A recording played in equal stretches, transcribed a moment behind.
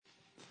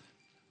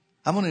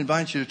I'm going to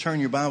invite you to turn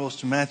your Bibles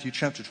to Matthew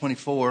chapter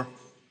 24.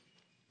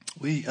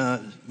 We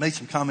made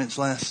some comments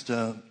last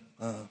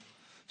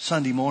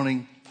Sunday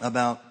morning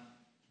about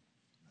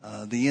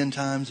the end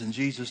times, and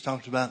Jesus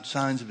talked about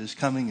signs of his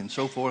coming and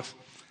so forth.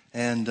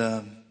 And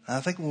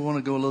I think we want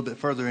to go a little bit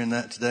further in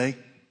that today.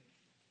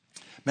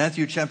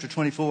 Matthew chapter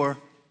 24,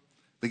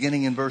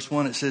 beginning in verse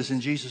 1, it says,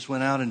 "And Jesus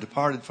went out and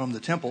departed from the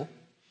temple,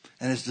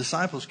 and his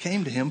disciples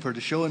came to him for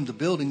to show him the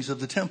buildings of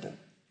the temple.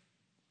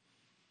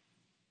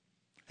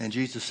 And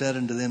Jesus said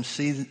unto them,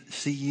 See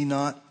ye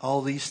not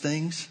all these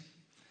things?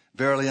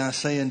 Verily I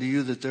say unto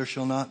you that there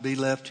shall not be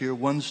left here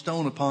one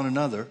stone upon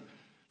another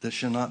that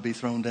shall not be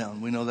thrown down."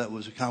 We know that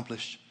was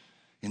accomplished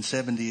in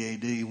 70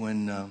 AD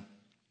when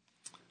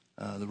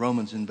the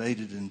Romans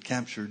invaded and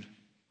captured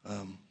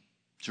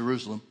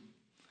Jerusalem,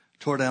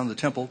 tore down the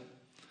temple.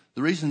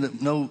 The reason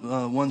that no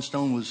one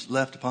stone was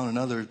left upon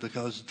another is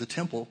because the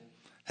temple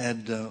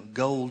had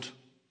gold,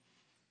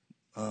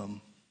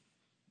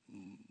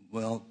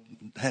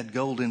 had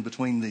gold in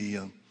between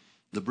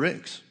the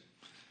bricks.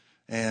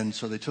 And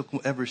so they took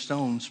every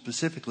stone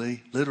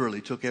specifically, literally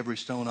took every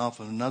stone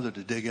off of another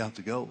to dig out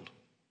the gold.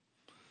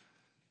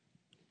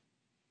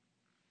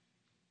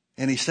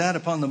 "And he sat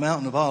upon the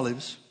mountain of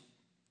Olives,"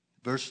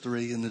 verse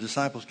 3, "and the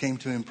disciples came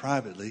to him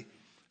privately,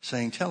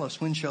 saying, Tell us,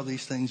 when shall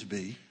these things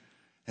be?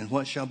 And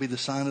what shall be the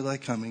sign of thy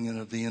coming and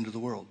of the end of the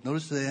world?"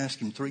 Notice they asked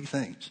him three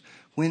things.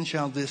 When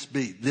shall this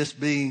be? This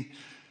being,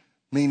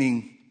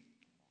 meaning,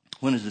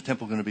 when is the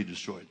temple going to be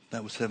destroyed?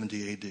 That was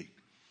 70 AD.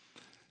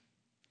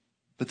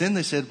 But then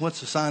they said, what's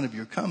the sign of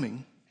your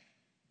coming?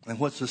 And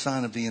what's the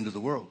sign of the end of the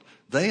world?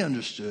 They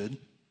understood,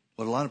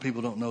 what a lot of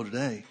people don't know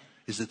today,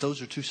 is that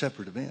those are two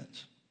separate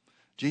events.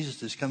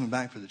 Jesus is coming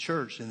back for the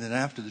church, and then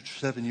after the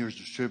 7 years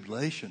of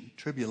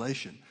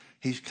tribulation,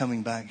 he's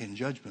coming back in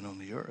judgment on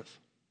the earth.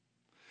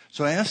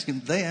 So they asked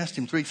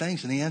him three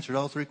things, and he answered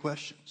all three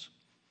questions.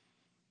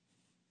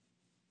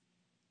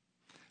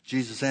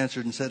 Jesus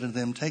answered and said unto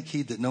them, Take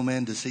heed that no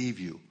man deceive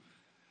you.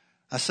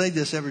 I say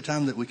this every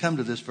time that we come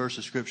to this verse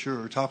of Scripture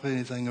or talk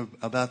anything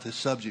about this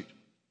subject.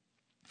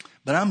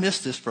 But I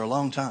missed this for a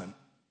long time.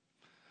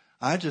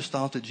 I just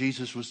thought that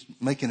Jesus was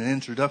making an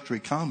introductory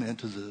comment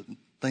to the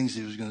things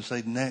he was going to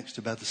say next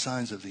about the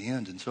signs of the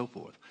end and so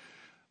forth.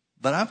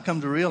 But I've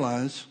come to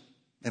realize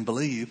and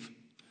believe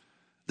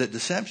that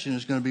deception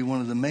is going to be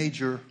one of the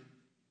major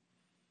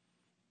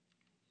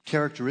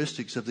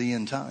characteristics of the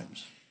end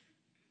times.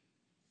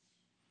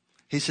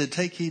 He said,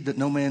 Take heed that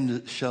no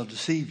man shall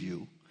deceive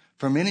you.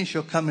 For many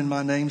shall come in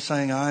my name,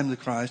 saying, I am the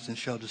Christ, and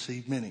shall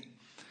deceive many.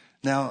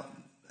 Now,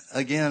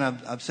 again,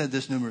 I've said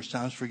this numerous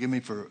times. Forgive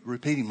me for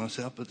repeating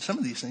myself. But some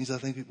of these things I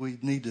think we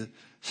need to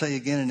say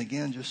again and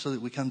again just so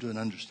that we come to an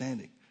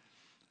understanding.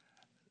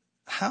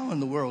 How in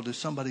the world is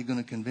somebody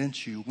going to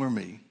convince you, or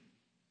me,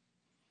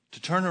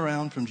 to turn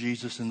around from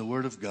Jesus and the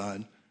Word of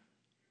God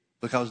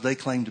because they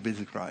claim to be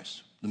the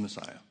Christ, the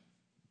Messiah?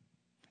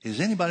 Is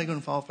anybody going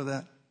to fall for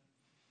that?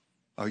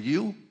 Are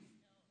you?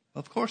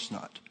 Of course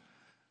not.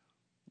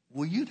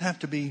 Well, you'd have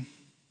to be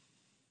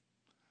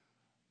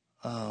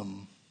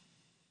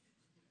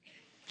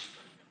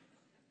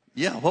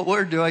what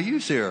word do I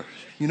use here?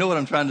 You know what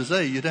I'm trying to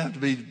say. You'd have to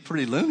be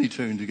pretty Looney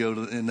Tune to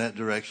go in that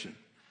direction.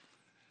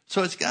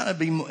 So it's got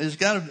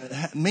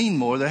to mean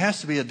more. There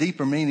has to be a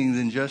deeper meaning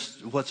than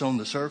just what's on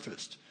the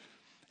surface.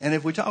 And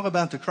if we talk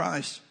about the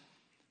Christ,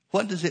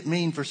 what does it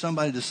mean for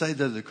somebody to say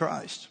they're the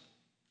Christ?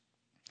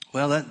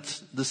 Well,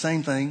 that's the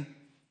same thing,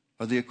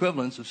 or the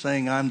equivalence of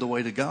saying I'm the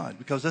way to God,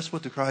 because that's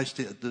what the Christ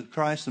did. The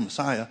Christ, the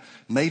Messiah,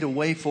 made a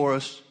way for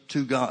us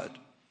to God.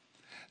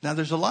 Now,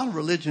 there's a lot of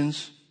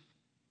religions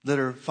that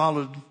are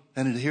followed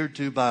and adhered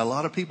to by a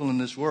lot of people in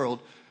this world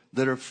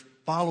that are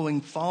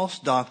following false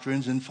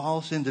doctrines and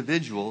false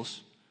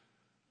individuals,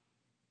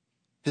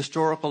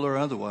 historical or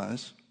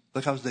otherwise,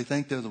 because they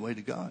think they're the way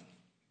to God.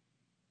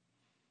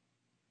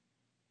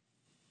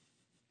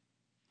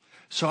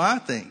 So I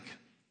think,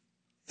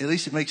 at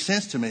least it makes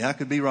sense to me, I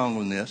could be wrong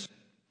on this,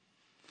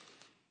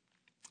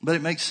 but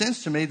it makes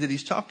sense to me that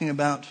he's talking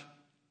about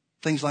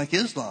things like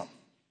Islam,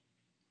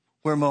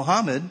 where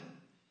Muhammad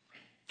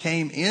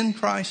came in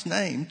Christ's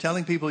name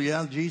telling people,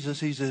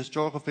 Jesus, he's a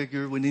historical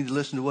figure. We need to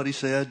listen to what he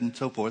said and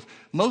so forth.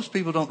 Most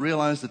people don't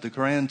realize that the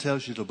Quran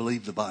tells you to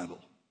believe the Bible.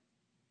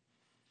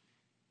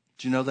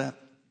 Do you know that?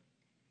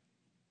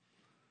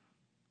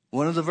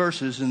 One of the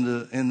verses in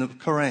the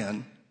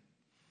Quran,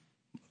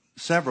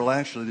 several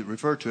actually that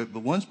refer to it,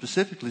 but one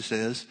specifically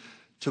says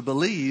to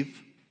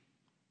believe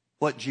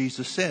what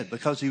Jesus said,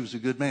 because he was a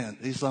good man.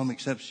 Islam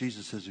accepts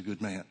Jesus as a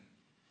good man.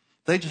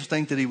 They just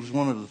think that he was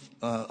one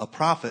of a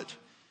prophet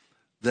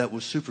that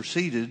was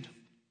superseded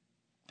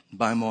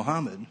by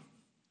Muhammad.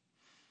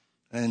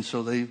 And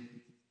so they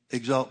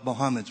exalt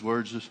Muhammad's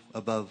words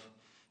above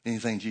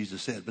anything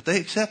Jesus said. But they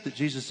accept that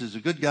Jesus is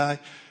a good guy,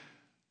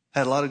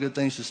 had a lot of good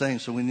things to say,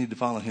 and so we need to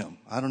follow him.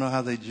 I don't know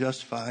how they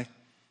justify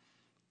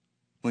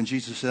when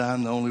Jesus said,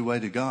 I'm the only way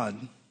to God.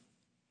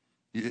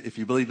 If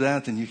you believe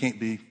that, then you can't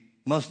be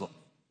Muslim.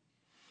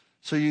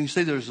 So you can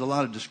see there's a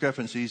lot of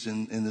discrepancies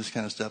in this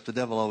kind of stuff. The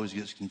devil always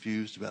gets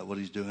confused about what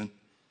he's doing.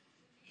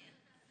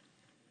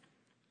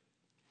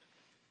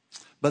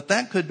 But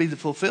that could be the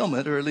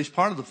fulfillment, or at least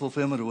part of the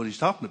fulfillment of what he's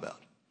talking about.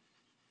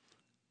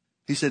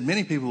 He said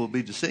many people will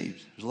be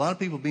deceived. There's a lot of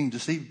people being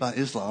deceived by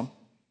Islam.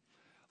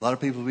 A lot of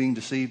people being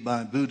deceived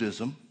by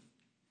Buddhism.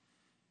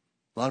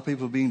 A lot of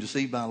people being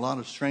deceived by a lot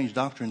of strange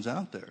doctrines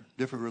out there,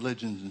 different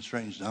religions and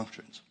strange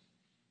doctrines.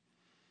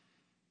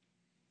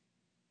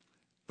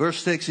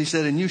 Verse 6, he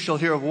said, and you shall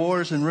hear of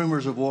wars and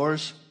rumors of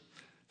wars.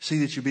 See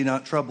that you be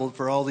not troubled,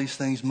 for all these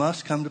things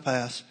must come to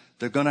pass.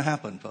 They're going to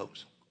happen,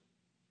 folks.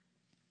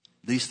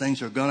 These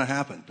things are going to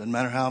happen. Doesn't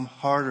matter how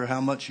hard or how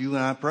much you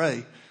and I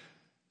pray,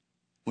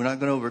 we're not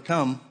going to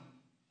overcome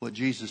what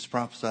Jesus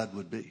prophesied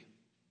would be.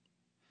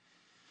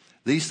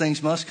 These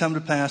things must come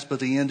to pass,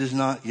 but the end is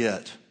not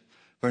yet.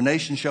 For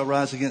nation shall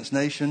rise against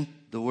nation.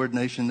 The word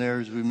nation there,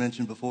 as we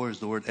mentioned before, is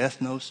the word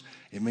ethnos.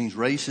 It means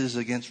races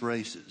against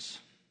races.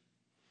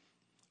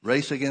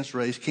 Race against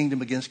race,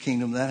 kingdom against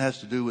kingdom. That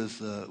has to do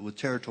with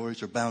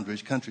territories or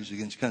boundaries, countries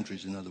against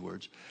countries, in other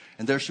words.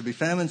 And there shall be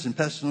famines and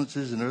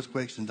pestilences and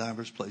earthquakes in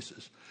divers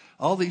places.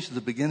 All these are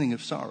the beginning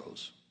of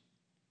sorrows.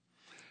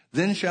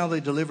 Then shall they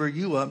deliver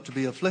you up to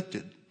be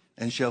afflicted,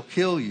 and shall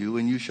kill you,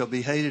 and you shall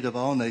be hated of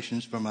all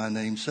nations for my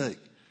name's sake.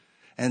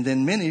 And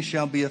then many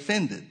shall be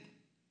offended,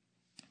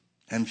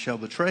 and shall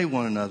betray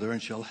one another,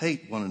 and shall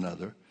hate one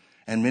another.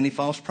 And many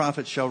false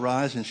prophets shall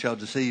rise, and shall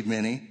deceive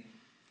many.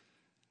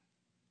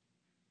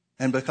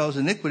 And because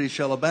iniquity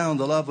shall abound,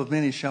 the love of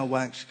many shall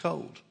wax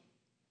cold.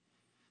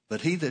 But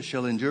he that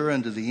shall endure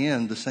unto the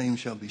end, the same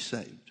shall be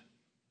saved.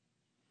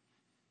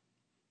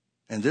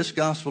 And this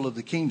gospel of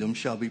the kingdom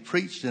shall be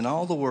preached in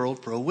all the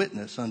world for a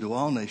witness unto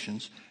all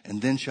nations,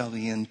 and then shall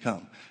the end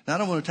come. Now, I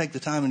don't want to take the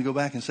time and go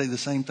back and say the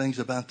same things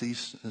about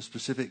these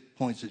specific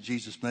points that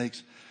Jesus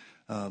makes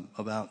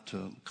about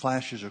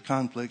clashes or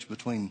conflicts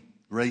between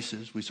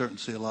races. We certainly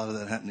see a lot of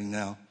that happening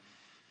now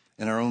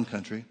in our own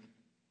country.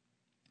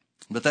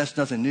 But that's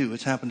nothing new.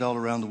 It's happened all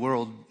around the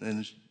world, and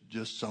it's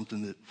just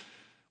something that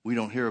we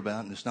don't hear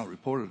about and it's not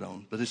reported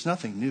on. But it's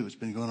nothing new. It's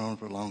been going on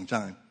for a long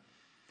time.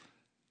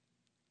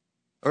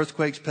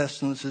 Earthquakes,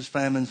 pestilences,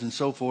 famines, and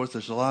so forth.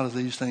 There's a lot of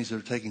these things that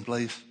are taking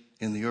place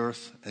in the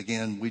earth.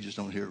 Again, we just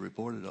don't hear it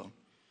reported on.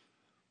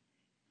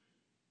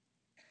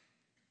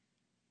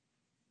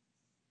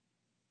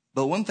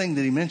 But one thing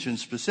that he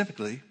mentions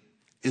specifically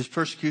is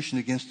persecution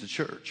against the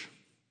church.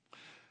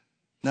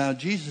 Now,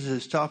 Jesus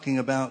is talking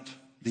about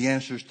the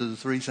answers to the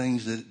three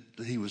things that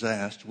he was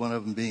asked, one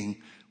of them being,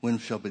 when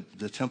shall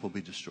the temple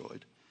be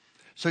destroyed?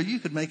 So you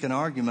could make an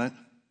argument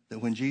that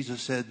when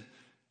Jesus said,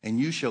 and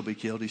you shall be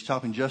killed, he's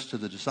talking just to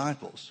the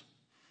disciples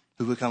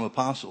who become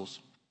apostles.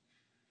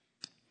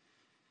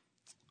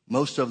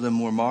 Most of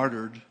them were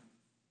martyred.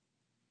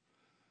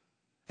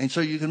 And so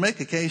you can make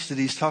a case that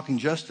he's talking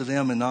just to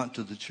them and not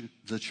to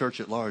the church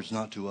at large,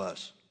 not to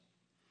us.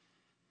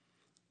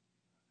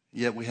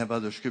 Yet we have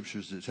other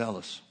scriptures that tell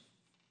us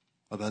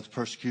about the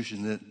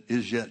persecution that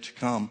is yet to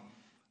come,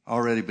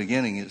 already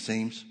beginning, it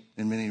seems,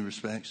 in many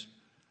respects.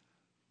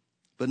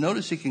 But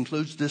notice he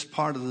concludes this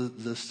part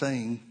of the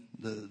saying,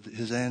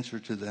 his answer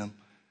to them,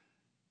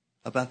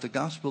 about the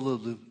gospel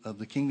of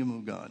the kingdom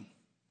of God.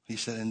 He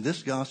said, and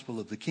this gospel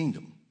of the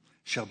kingdom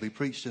shall be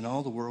preached in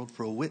all the world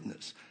for a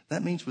witness.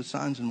 That means with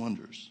signs and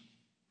wonders.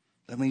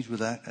 That means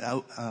with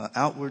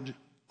outward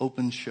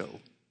open show.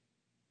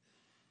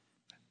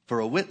 For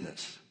a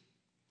witness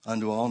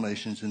unto all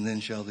nations, and then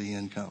shall the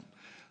end come.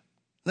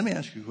 Let me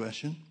ask you a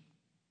question.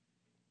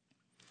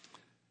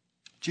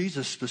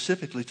 Jesus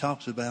specifically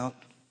talks about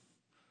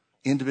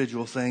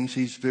individual things.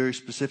 He's very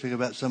specific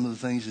about some of the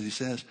things that he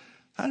says.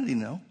 How did he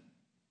know?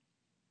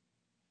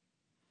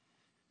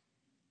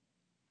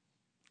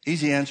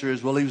 Easy answer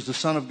is, well, he was the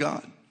Son of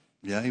God.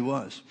 Yeah, he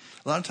was.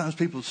 A lot of times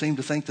people seem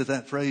to think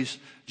that phrase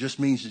just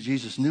means that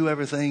Jesus knew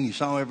everything, he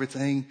saw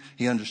everything,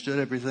 he understood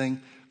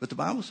everything. But the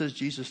Bible says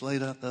Jesus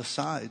laid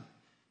aside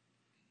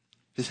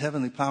his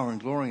heavenly power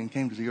and glory and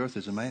came to the earth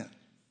as a man.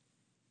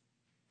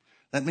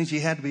 That means he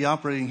had to be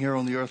operating here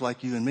on the earth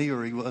like you and me,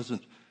 or he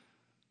wasn't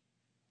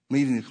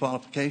meeting the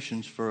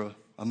qualifications for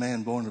a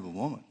man born of a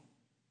woman.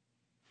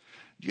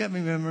 Do you have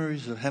any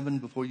memories of heaven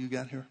before you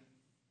got here?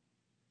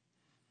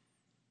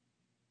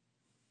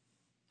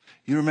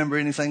 You remember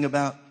anything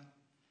about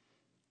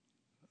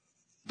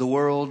the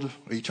world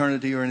or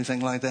eternity or anything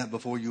like that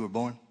before you were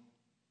born?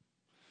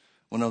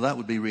 Well, no, that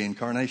would be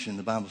reincarnation.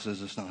 The Bible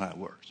says that's not how it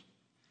works.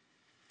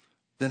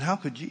 Then how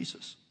could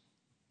Jesus?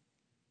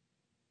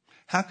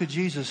 How could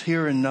Jesus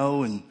hear and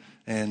know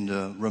and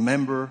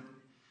remember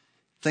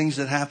things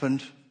that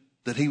happened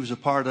that he was a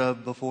part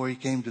of before he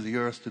came to the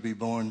earth to be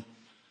born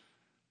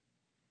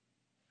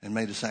and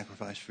made a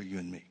sacrifice for you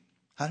and me?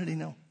 How did he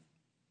know?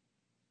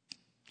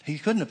 He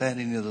couldn't have had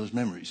any of those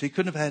memories. He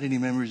couldn't have had any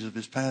memories of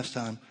his past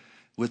time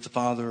with the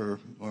Father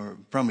or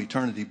from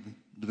eternity,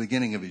 the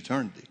beginning of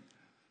eternity,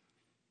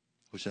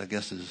 which I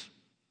guess is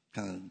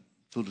kind of a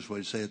foolish way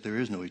to say it. There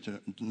is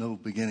no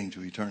beginning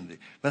to eternity.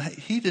 But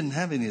he didn't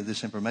have any of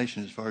this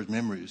information as far as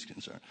memory is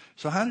concerned.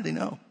 So how did he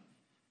know?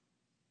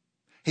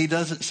 He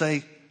doesn't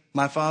say,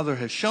 my Father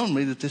has shown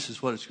me that this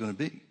is what it's going to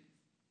be.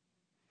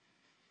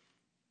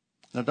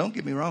 Now, don't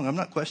get me wrong. I'm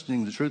not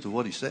questioning the truth of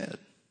what he said.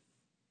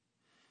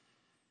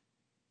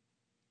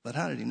 But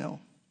how did he know?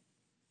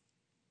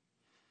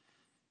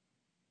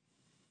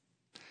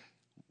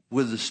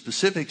 With the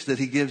specifics that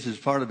he gives as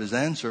part of his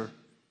answer,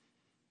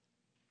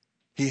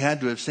 he had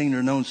to have seen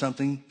or known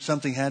something.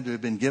 Something had to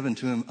have been given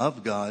to him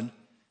of God.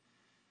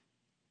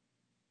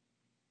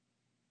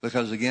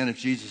 Because again, if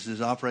Jesus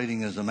is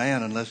operating as a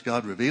man, unless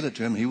God revealed it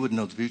to him, he wouldn't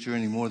know the future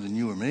any more than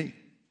you or me.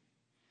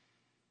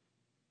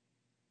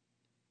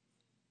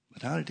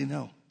 But how did he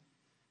know?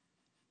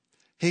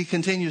 He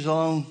continues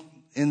on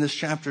in this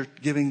chapter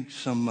giving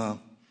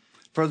some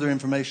further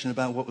information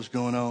about what was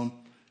going on.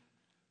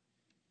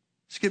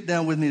 Skip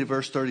down with me to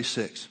verse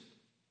 36.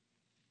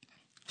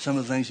 Some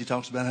of the things he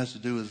talks about has to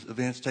do with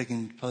events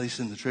taking place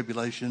in the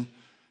tribulation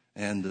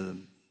and the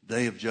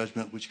day of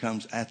judgment, which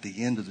comes at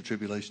the end of the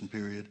tribulation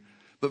period.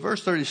 But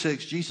verse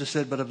 36, Jesus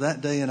said, but of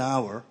that day and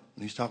hour,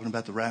 and he's talking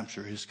about the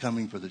rapture, his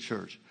coming for the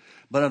church.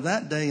 But of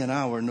that day and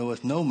hour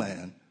knoweth no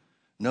man,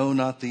 no,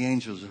 not the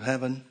angels of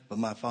heaven, but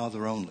my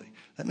Father only.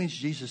 That means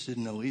Jesus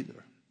didn't know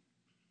either.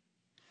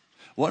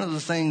 One of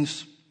the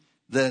things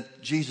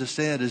that Jesus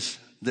said is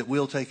that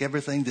we'll take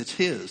everything that's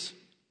his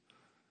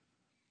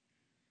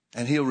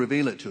and he'll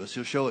reveal it to us.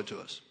 He'll show it to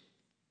us.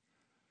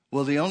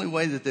 Well, the only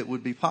way that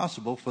would be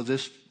possible for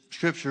this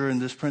scripture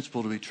and this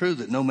principle to be true,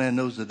 that no man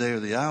knows the day or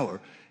the hour,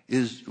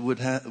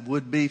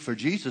 would be for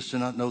Jesus to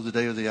not know the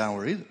day or the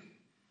hour either.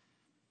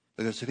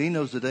 Because if he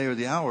knows the day or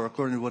the hour,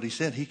 according to what he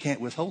said, he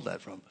can't withhold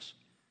that from us.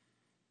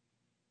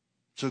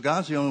 So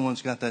God's the only one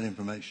that's got that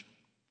information.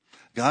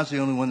 God's the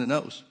only one that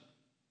knows.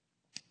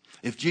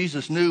 If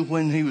Jesus knew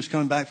when he was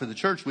coming back for the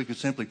church, we could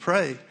simply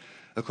pray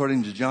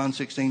according to John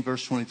 16,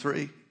 verse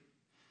 23,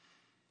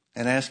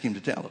 and ask him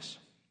to tell us.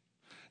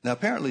 Now,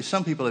 apparently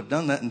some people have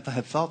done that and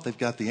have thought they've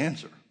got the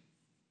answer.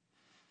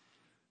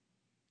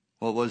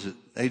 What was it?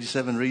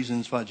 87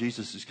 reasons why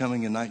Jesus is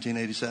coming in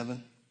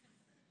 1987?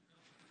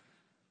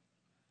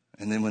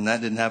 And then when that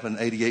didn't happen,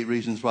 88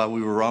 reasons why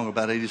we were wrong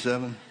about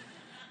 87?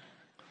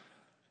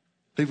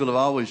 People have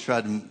always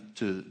tried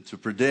to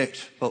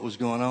predict what was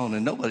going on,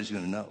 and nobody's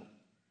going to know.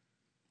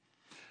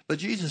 But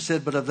Jesus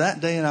said, but of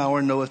that day and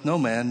hour knoweth no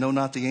man, no,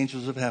 not the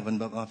angels of heaven,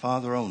 but my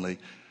Father only.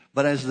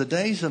 But as the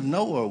days of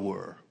Noah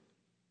were,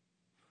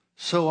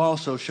 so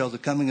also shall the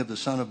coming of the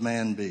Son of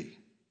Man be.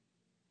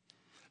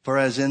 For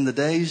as in the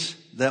days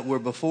that were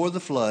before the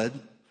flood,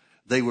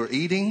 they were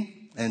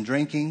eating and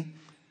drinking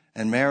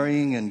and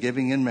marrying and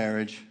giving in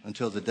marriage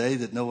until the day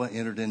that Noah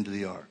entered into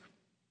the ark.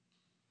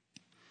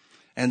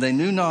 And they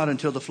knew not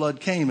until the flood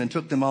came and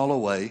took them all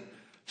away.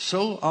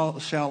 So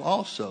shall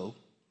also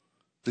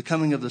the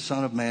coming of the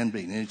Son of Man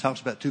be. And he talks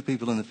about two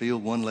people in the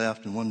field, one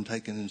left and one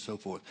taken and so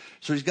forth.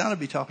 So he's got to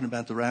be talking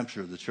about the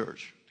rapture of the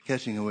church,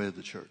 catching away of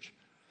the church.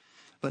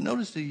 But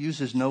notice that he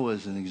uses Noah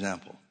as an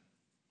example.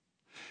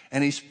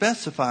 And he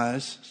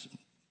specifies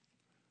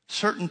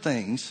certain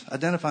things,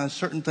 identifies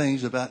certain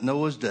things about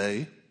Noah's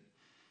day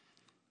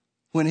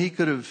when he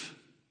could have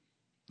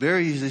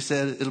very easily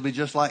said it'll be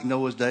just like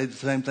Noah's day. The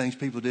same things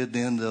people did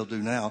then, they'll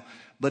do now.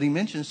 But he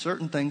mentions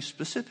certain things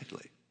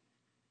specifically.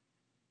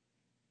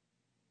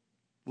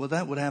 Well,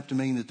 that would have to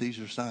mean that these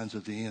are signs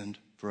of the end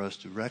for us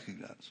to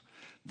recognize.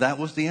 That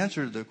was the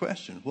answer to their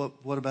question.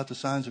 What about the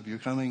signs of your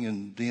coming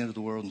and the end of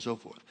the world and so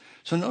forth?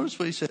 So notice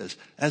what he says.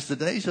 As the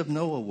days of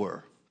Noah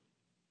were,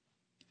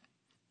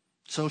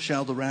 so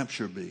shall the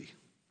rapture be.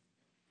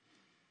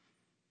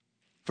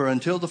 For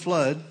until the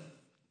flood,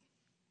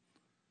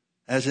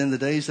 as in the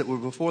days that were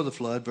before the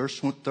flood, verse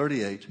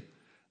 38,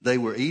 they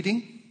were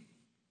eating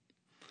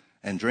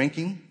and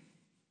drinking,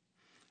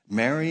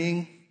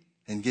 marrying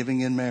and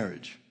giving in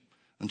marriage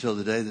until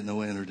the day that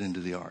Noah entered into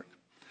the ark.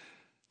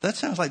 That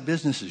sounds like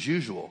business as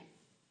usual.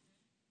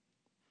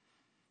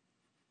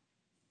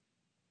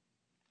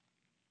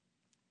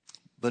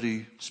 But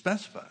he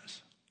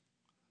specifies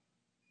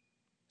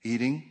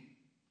eating,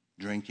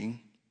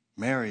 drinking,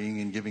 marrying,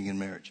 and giving in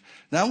marriage.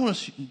 Now, I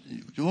want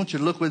you to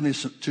look with me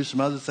to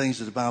some other things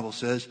that the Bible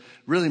says.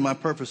 Really, my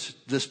purpose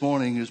this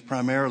morning is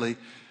primarily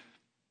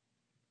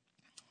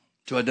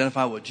to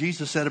identify what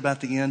Jesus said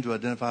about the end, to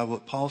identify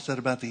what Paul said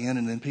about the end,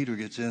 and then Peter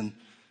gets in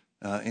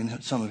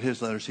some of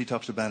his letters. He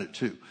talks about it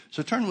too.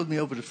 So turn with me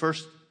over to 1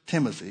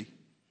 Timothy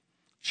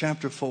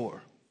chapter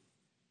 4.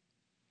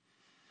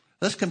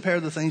 Let's compare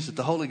the things that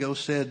the Holy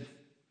Ghost said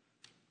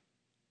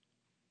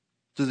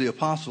to the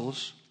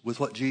apostles with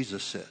what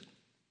Jesus said.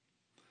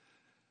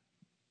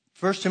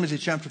 1 Timothy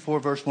chapter 4,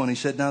 verse 1, he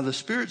said, Now the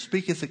Spirit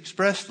speaketh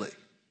expressly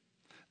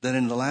that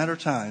in the latter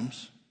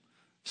times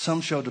some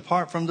shall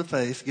depart from the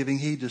faith, giving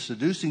heed to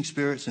seducing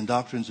spirits and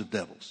doctrines of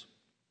devils.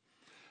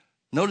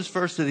 Notice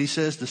first that he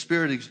says the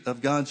Spirit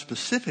of God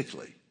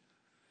specifically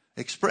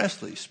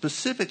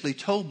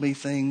told me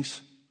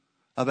things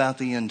about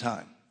the end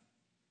time.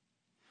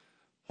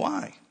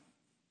 Why?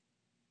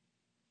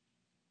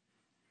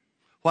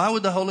 Why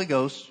would the Holy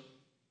Ghost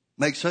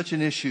make such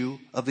an issue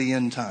of the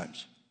end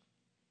times?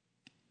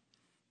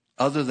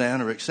 Other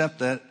than or except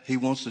that he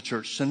wants the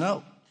church to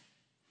know.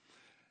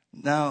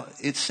 Now,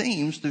 it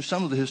seems through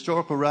some of the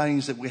historical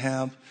writings that we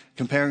have,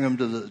 comparing them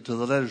to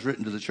the letters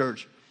written to the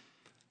church,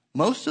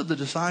 most of the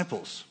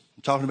disciples,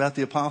 I'm talking about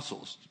the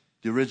apostles,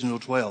 the original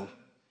 12,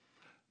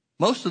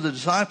 most of the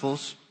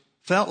disciples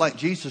felt like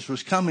Jesus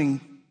was coming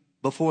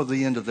before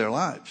the end of their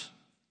lives.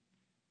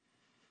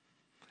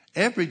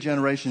 Every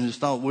generation has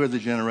thought we're the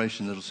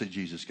generation that'll see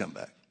Jesus come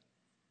back.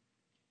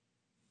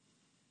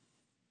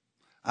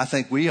 I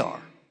think we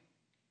are.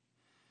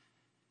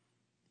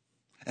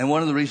 And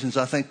one of the reasons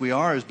I think we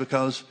are is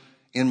because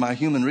in my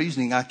human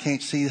reasoning, I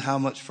can't see how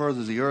much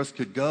further the earth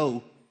could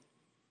go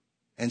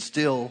and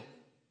still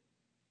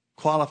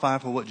qualify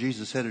for what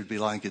Jesus said it would be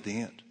like at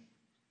the end.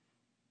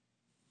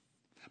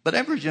 But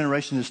every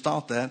generation has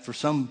thought that for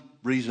some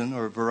reason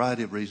or a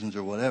variety of reasons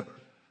or whatever.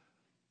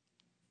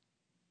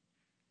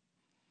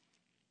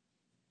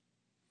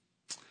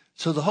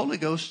 So the Holy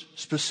Ghost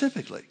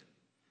specifically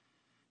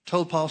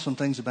told Paul some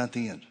things about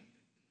the end.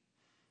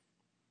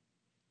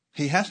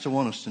 He has to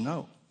want us to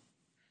know.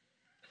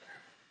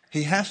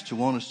 He has to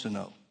want us to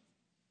know.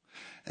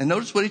 And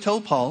notice what he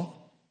told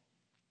Paul.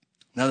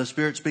 Now the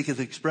Spirit speaketh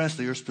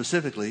expressly or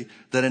specifically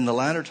that in the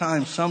latter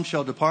times some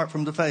shall depart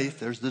from the faith.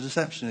 There's the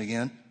deception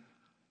again.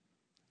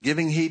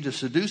 Giving heed to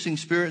seducing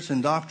spirits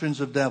and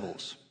doctrines of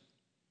devils.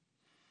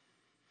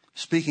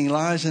 Speaking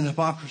lies and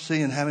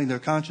hypocrisy and having their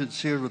conscience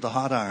seared with a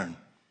hot iron.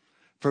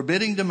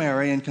 Forbidding to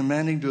marry and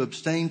commanding to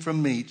abstain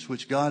from meats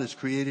which God has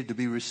created to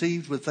be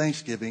received with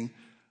thanksgiving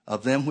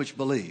of them which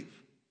believe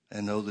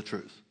and know the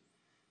truth.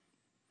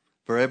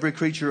 For every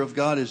creature of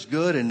God is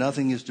good, and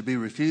nothing is to be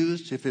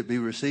refused if it be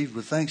received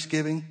with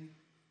thanksgiving,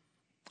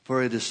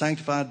 for it is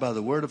sanctified by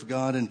the word of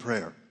God and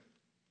prayer.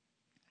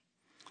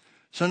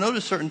 So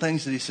notice certain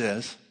things that he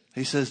says.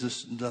 He says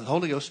this, the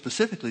Holy Ghost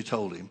specifically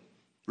told him,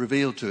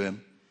 revealed to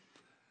him,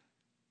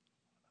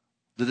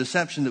 the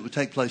deception that would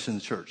take place in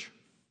the church.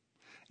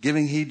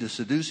 Giving heed to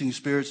seducing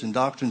spirits and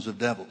doctrines of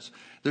devils.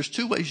 There's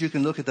two ways you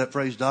can look at that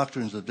phrase,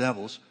 doctrines of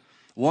devils.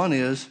 One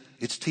is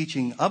it's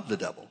teaching of the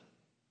devil.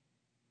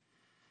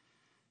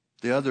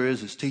 The other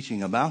is it's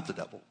teaching about the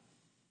devil.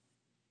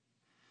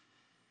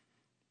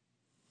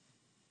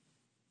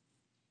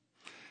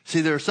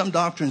 See, there are some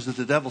doctrines that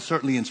the devil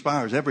certainly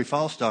inspires. Every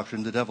false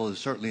doctrine the devil has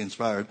certainly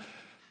inspired.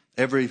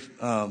 Every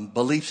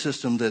belief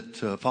system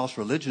that false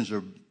religions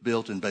are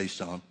built and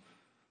based on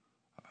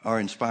are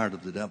inspired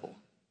of the devil.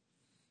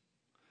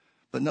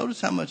 But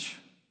notice how much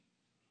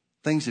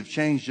things have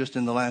changed just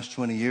in the last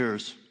 20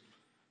 years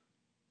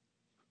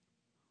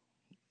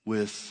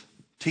with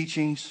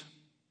teachings,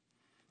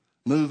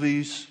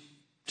 movies,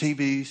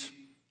 TVs,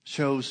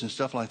 shows, and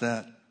stuff like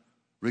that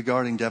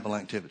regarding devil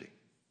activity.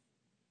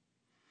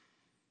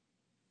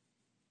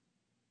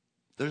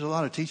 There's a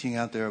lot of teaching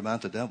out there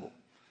about the devil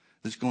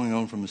that's going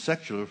on from a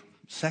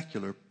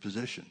secular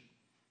position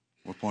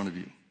or point of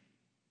view.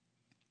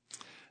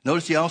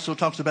 Notice he also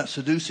talks about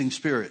seducing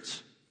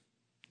spirits.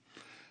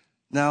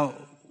 Now,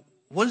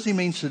 what does he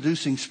mean,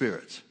 seducing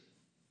spirits?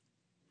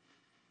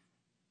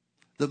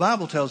 The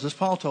Bible tells us,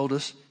 Paul told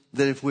us,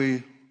 that if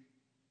we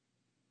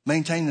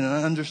maintain an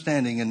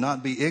understanding and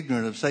not be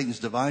ignorant of Satan's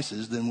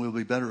devices, then we'll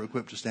be better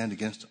equipped to stand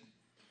against them.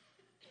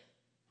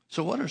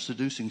 So what are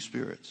seducing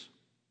spirits?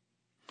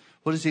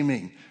 What does he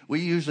mean? We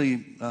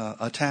usually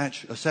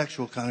attach a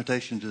sexual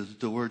connotation to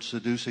the word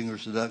seducing or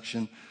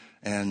seduction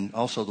and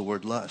also the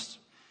word lust.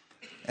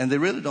 And they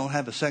really don't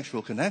have a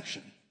sexual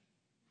connection.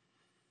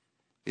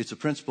 It's a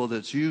principle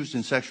that's used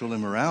in sexual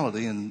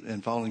immorality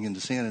and falling into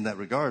sin in that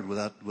regard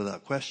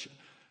without question.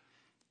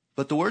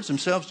 But the words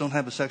themselves don't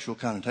have a sexual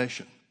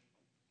connotation.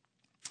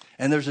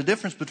 And there's a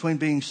difference between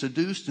being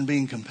seduced and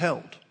being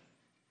compelled.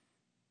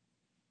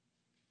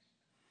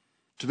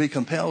 To be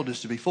compelled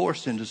is to be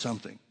forced into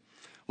something.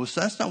 Well,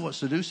 that's not what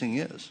seducing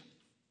is.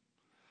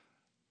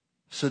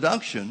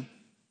 Seduction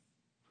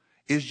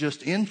is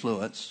just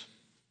influence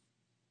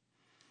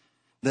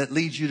that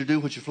leads you to do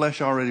what your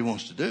flesh already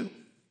wants to do.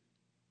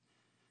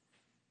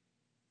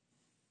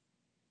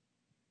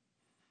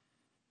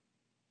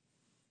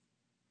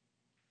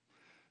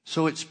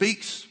 So it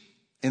speaks,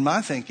 in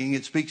my thinking,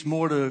 it speaks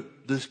more to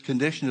this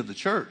condition of the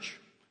church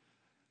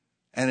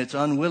and its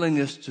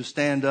unwillingness to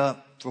stand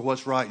up for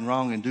what's right and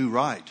wrong and do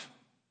right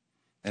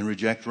and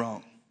reject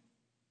wrong.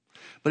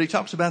 But he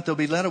talks about they'll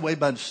be led away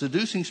by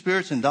seducing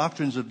spirits and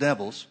doctrines of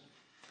devils,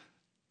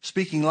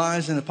 speaking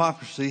lies and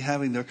hypocrisy,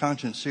 having their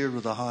conscience seared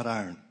with a hot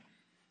iron.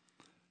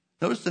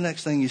 Notice the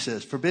next thing he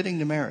says, forbidding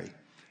to marry.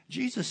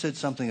 Jesus said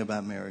something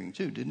about marrying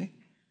too, didn't he?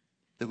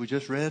 That we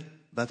just read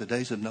about the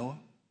days of Noah.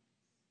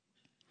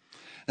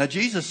 Now,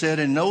 Jesus said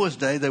in Noah's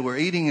day they were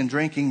eating and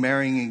drinking,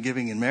 marrying and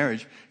giving in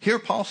marriage. Here,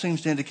 Paul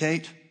seems to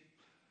indicate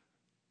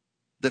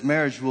that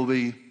marriage will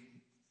be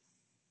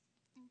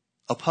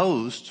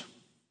opposed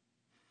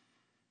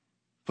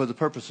for the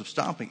purpose of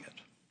stopping it.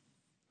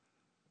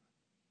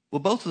 Well,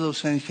 both of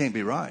those things can't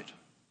be right.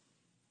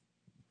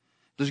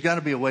 There's got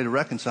to be a way to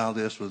reconcile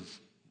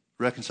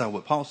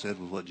what Paul said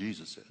with what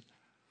Jesus said.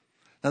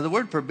 Now, the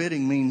word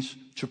forbidding means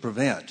to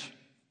prevent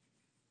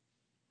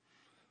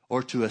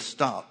or to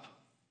stop.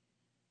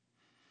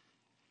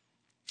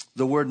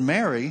 the word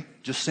marry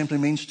just simply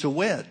means to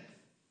wed.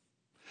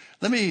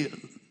 Let me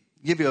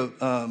give you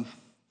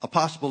a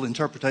possible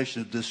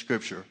interpretation of this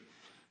scripture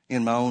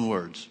in my own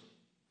words.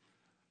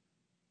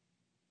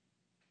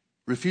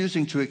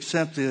 Refusing to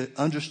accept the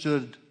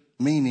understood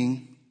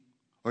meaning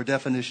or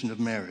definition of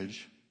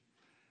marriage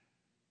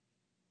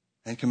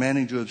and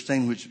commanding to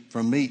abstain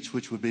from meats,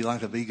 which would be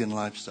like a vegan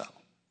lifestyle.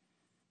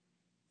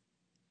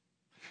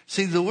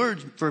 See, the word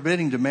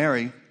forbidding to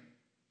marry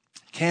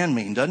can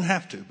mean, doesn't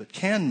have to, but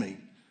can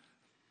mean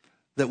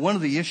that one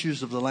of the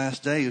issues of the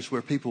last day is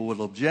where people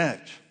will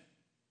object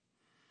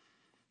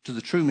to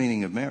the true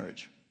meaning of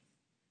marriage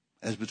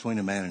as between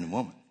a man and a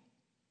woman.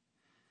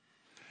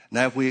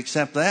 Now, if we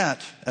accept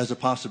that as a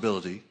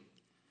possibility,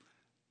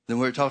 then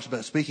where it talks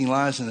about speaking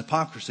lies and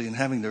hypocrisy and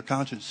having their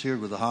conscience seared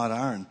with a hot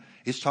iron,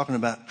 it's talking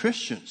about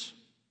Christians.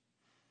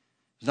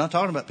 It's not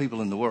talking about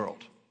people in the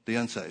world, the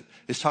unsaved.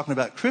 It's talking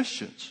about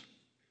Christians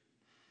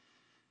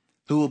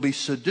who will be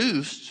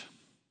seduced,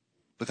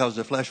 because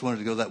their flesh wanted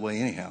to go that way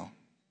anyhow,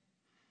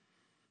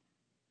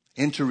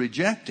 into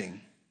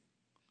rejecting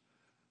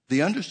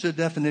the understood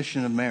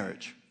definition of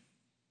marriage,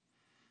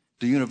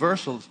 the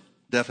universal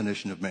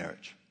definition of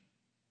marriage,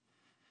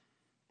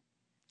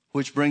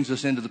 which brings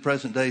us into the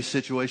present day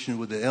situation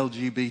with the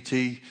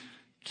LGBT,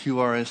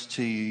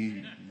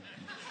 QRST,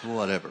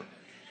 whatever.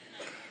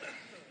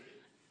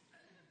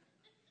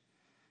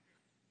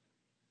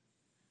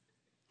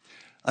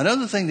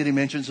 Another thing that he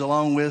mentions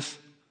along with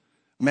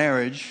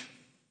marriage,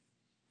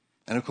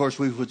 and of course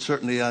we would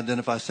certainly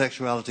identify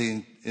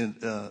sexuality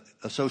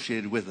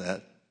associated with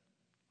that,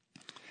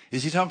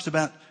 is he talks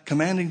about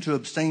commanding to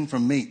abstain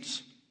from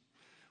meats,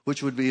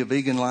 which would be a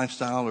vegan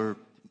lifestyle or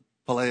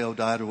paleo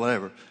diet or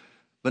whatever.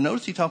 But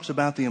notice he talks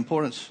about the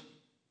importance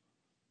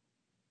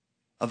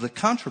of the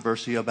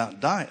controversy about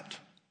diet.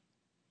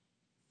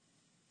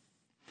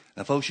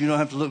 Now, folks, you don't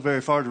have to look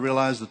very far to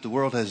realize that the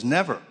world has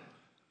never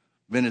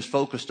been as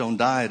focused on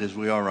diet as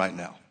we are right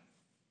now.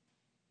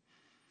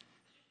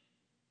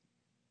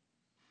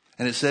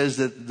 And it says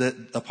that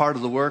a part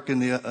of the work in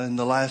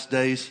the last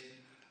days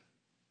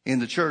in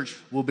the church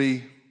will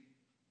be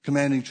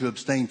commanding to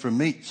abstain from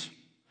meats.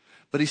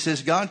 But he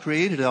says God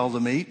created all the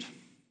meat,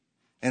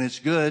 and it's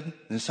good, and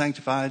it's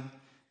sanctified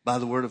by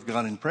the word of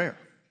God in prayer.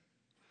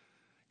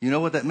 You know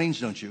what that means,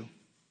 don't you?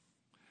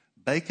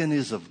 Bacon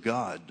is of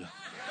God.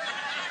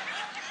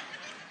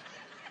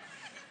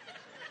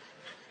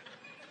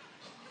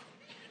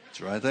 It's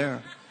right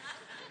there.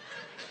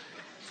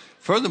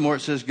 Furthermore,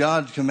 it says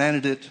God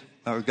commanded it,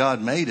 or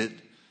God made it,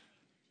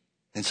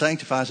 and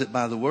sanctifies it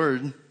by the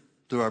word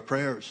through our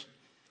prayers.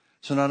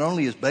 So not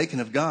only is bacon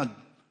of God,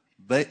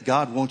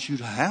 God wants you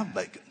to have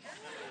bacon.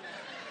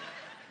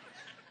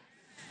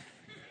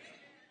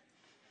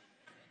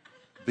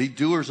 Be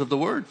doers of the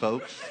word,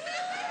 folks.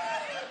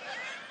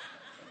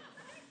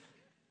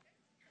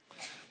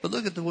 But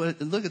look at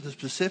the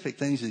specific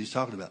things that he's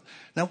talking about.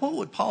 Now, what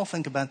would Paul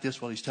think about this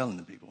while he's telling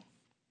the people?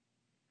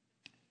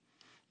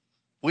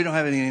 We don't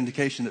have any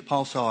indication that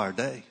Paul saw our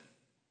day.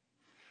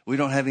 We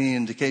don't have any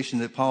indication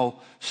that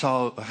Paul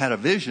had a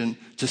vision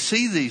to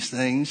see these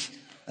things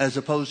as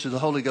opposed to the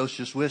Holy Ghost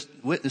just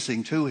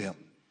witnessing to him.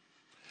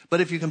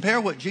 But if you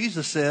compare what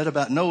Jesus said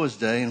about Noah's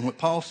day and what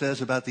Paul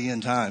says about the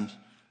end times,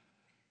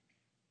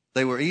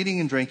 they were eating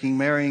and drinking,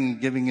 marrying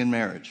and giving in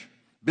marriage.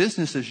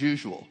 Business as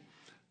usual.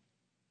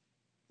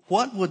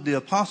 What would the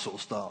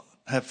apostles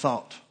have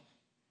thought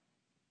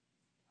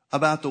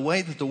about the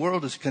way that the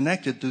world is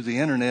connected through the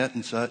internet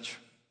and such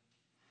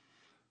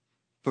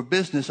for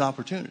business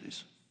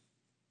opportunities?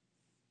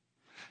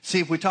 See,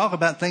 if we talk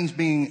about things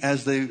being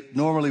as they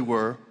normally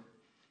were,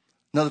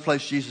 another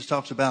place Jesus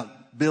talks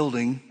about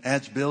building,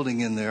 adds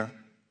building in there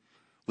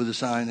with a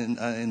sign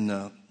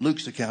in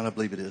Luke's account, I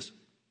believe it is.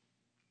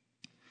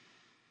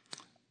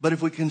 But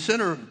if we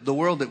consider the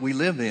world that we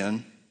live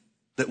in,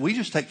 that we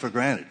just take for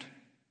granted.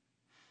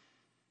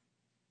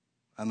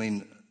 I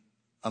mean,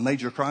 a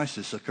major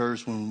crisis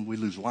occurs when we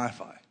lose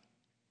Wi-Fi.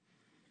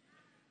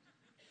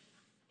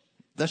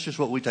 That's just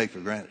what we take for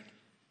granted.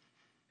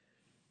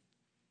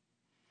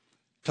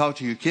 Talk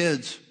to your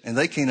kids, and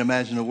they can't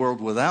imagine a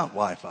world without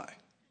Wi-Fi.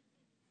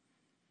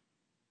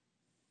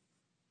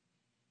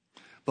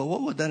 But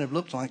what would that have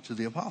looked like to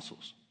the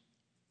apostles?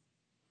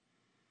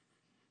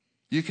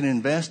 You can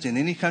invest in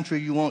any country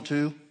you want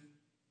to,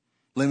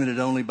 limited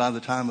only by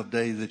the time of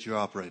day that you're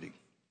operating.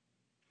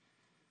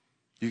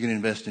 You can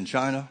invest in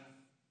China.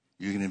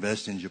 You can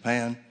invest in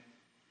Japan.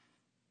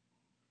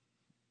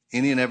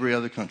 Any and every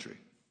other country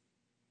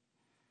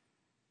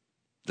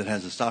that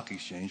has a stock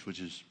exchange, which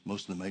is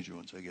most of the major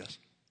ones, I guess.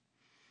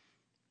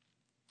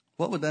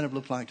 What would that have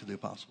looked like to the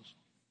apostles?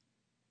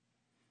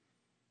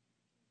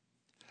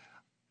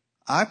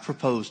 I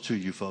propose to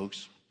you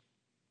folks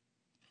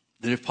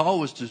that if Paul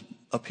was to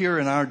appear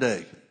in our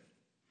day,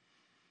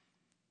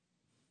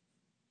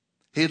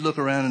 he'd look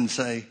around and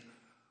say,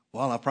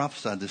 well, I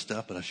prophesied this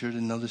stuff, but I sure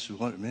didn't know this was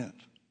what it meant.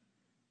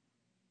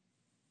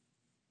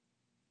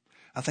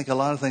 I think a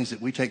lot of things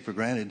that we take for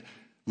granted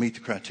meet the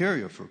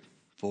criteria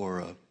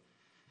for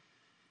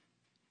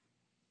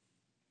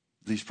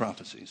these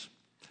prophecies.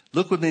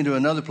 Look with me to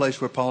another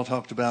place where Paul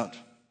talked about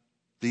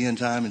the end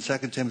time in 2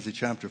 Timothy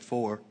chapter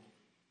 4.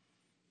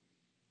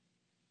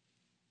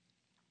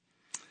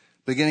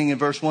 Beginning in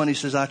verse 1, he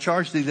says, I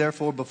charge thee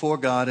therefore before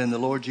God and the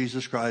Lord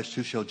Jesus Christ,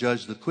 who shall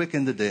judge the quick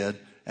and the dead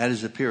at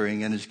his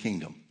appearing in his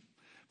kingdom.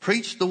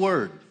 Preach the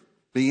word.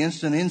 Be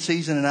instant in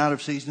season and out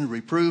of season.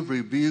 Reprove,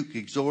 rebuke,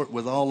 exhort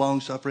with all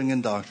longsuffering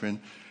and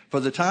doctrine. For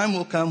the time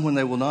will come when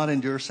they will not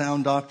endure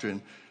sound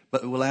doctrine,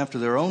 but will after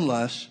their own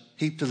lusts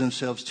heap to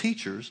themselves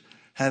teachers,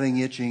 having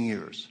itching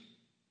ears.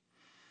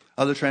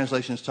 Other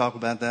translations talk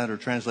about that or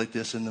translate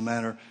this in the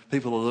manner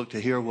people will look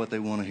to hear what they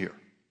want to hear.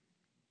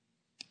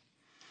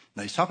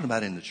 Now he's talking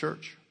about in the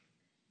church,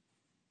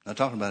 not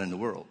talking about in the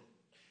world.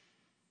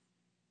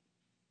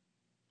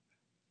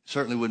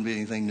 Certainly wouldn't be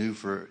anything new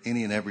for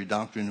any and every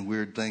doctrine and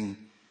weird thing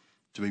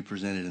to be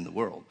presented in the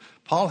world.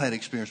 Paul had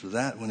experience with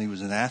that when he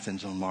was in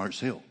Athens on Mars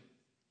Hill,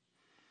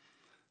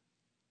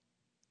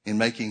 in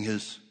making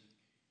his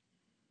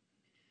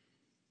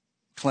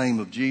claim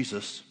of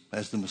Jesus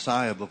as the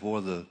Messiah before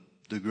the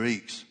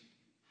Greeks.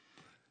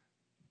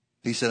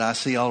 He said, I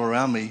see all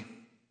around me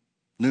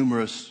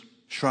numerous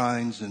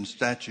shrines and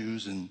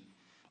statues and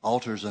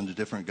altars unto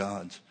different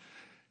gods.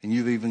 And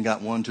you've even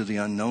got one to the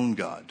unknown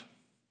God.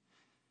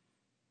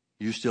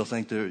 You still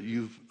think that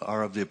you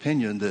are of the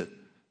opinion that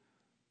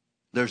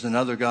there's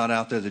another God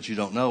out there that you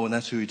don't know, and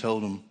that's who he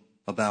told him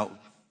about.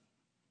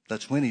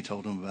 That's when he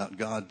told him about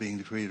God being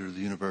the creator of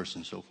the universe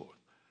and so forth.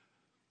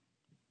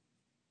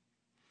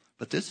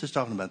 But this is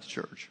talking about the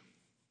church.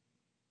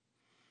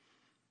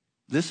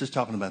 This is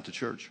talking about the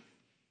church.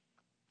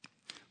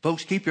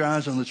 Folks, keep your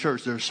eyes on the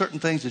church. There are certain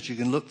things that you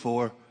can look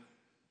for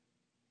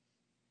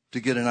to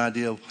get an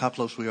idea of how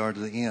close we are to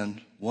the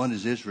end. One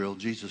is Israel.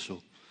 Jesus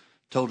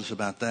told us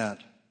about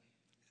that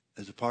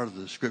as a part of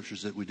the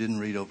scriptures that we didn't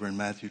read over in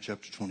Matthew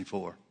chapter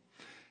 24.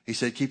 He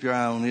said, keep your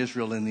eye on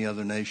Israel and the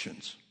other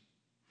nations.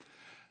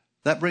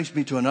 That brings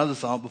me to another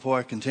thought before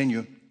I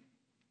continue.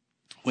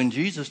 When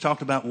Jesus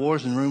talked about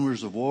wars and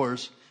rumors of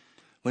wars,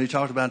 when he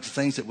talked about the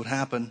things that would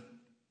happen,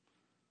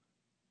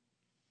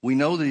 we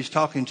know that he's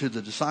talking to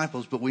the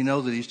disciples, but we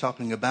know that he's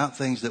talking about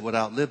things that would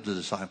outlive the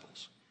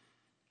disciples.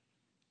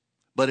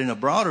 But in a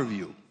broader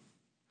view,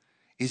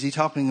 is he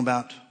talking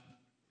about,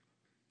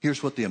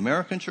 here's what the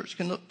American church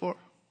can look for?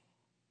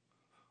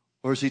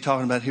 Or is he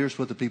talking about, here's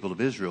what the people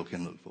of Israel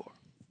can look for?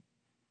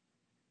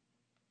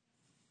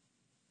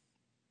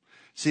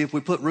 See, if we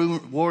put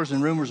wars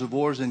and rumors of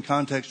wars in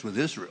context with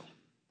Israel,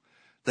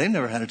 they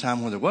never had a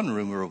time when there wasn't a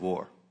rumor of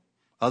war,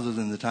 other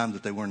than the time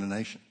that they weren't a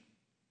nation.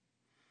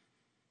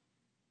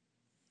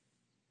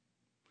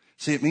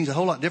 See, it means a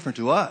whole lot different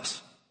to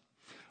us.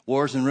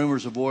 Wars and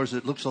rumors of wars,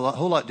 it looks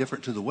whole lot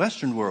different to the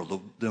Western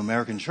world, the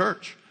American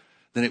church,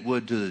 than it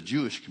would to the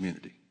Jewish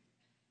community,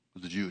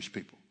 the Jewish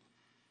people.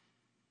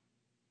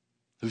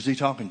 Who's he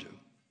talking to?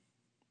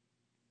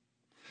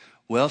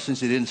 Well, since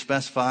he didn't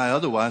specify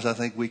otherwise, I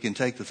think we can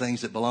take the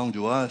things that belong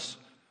to us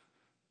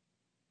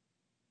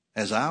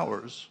as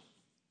ours.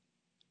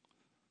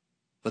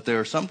 But there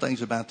are some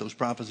things about those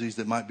prophecies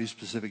that might be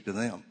specific to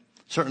them.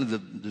 Certainly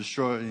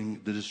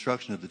the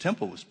destruction of the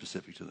temple was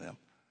specific to them.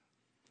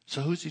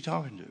 So who's he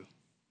talking to?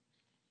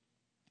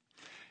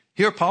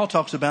 Here Paul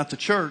talks about the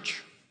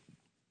church,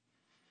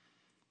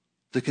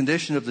 the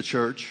condition of the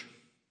church.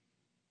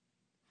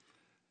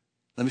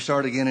 Let me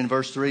start again in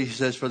verse 3. He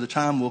says, for the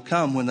time will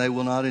come when they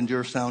will not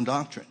endure sound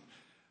doctrine.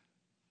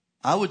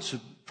 I would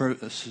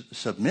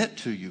submit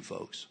to you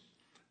folks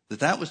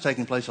that was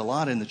taking place a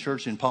lot in the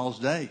church in Paul's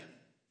day,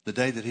 the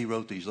day that he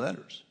wrote these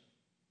letters.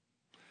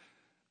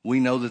 We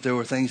know that there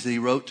were things that he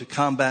wrote to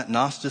combat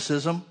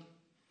Gnosticism.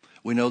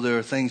 We know there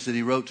are things that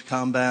he wrote to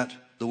combat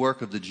the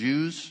work of the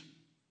Jews,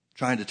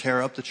 trying to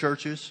tear up the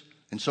churches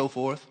and so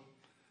forth.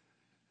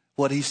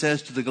 What he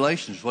says to the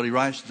Galatians, what he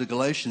writes to the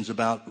Galatians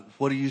about,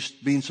 what are you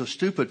being so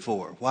stupid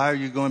for? Why are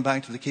you going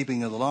back to the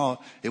keeping of the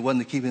law? It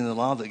wasn't the keeping of the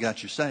law that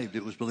got you saved.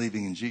 It was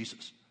believing in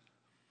Jesus.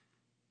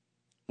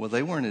 Well,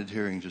 they weren't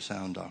adhering to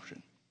sound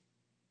doctrine.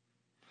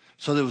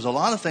 So there was a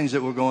lot of things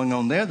that were going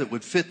on there that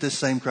would fit this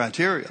same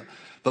criteria.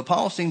 But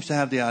Paul seems to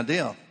have the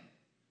idea,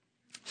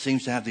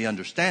 seems to have the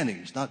understanding.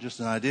 It's not just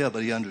an idea,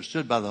 but he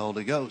understood by the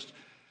Holy Ghost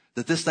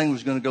that this thing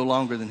was going to go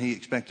longer than he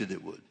expected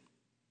it would.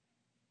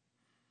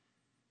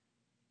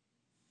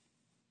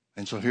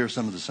 And so here are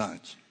some of the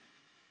signs.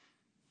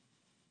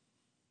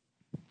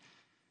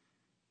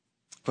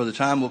 For the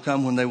time will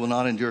come when they will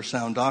not endure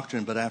sound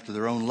doctrine, but after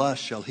their own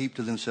lust shall heap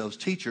to themselves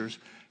teachers,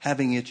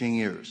 having itching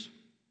ears.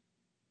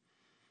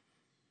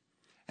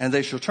 And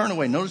they shall turn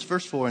away, notice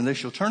verse 4, and they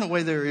shall turn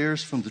away their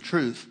ears from the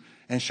truth,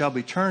 and shall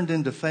be turned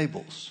into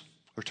fables,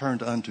 or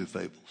turned unto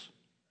fables.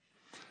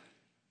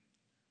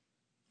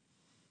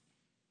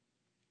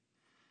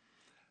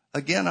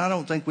 Again, I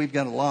don't think we've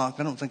got a lock.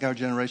 I don't think our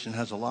generation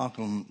has a lock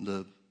on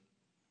the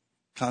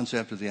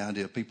concept of the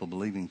idea of people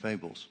believing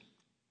fables.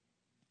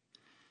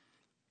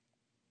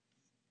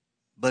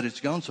 But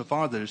it's gone so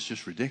far that it's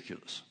just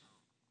ridiculous.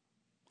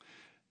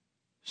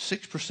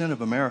 6%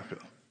 of America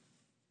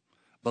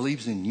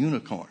believes in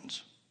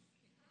unicorns.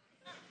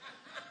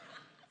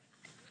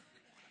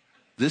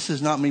 This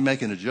is not me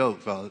making a joke,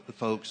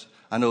 folks.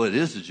 I know it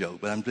is a joke,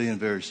 but I'm being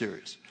very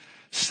serious.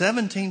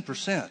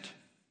 17%,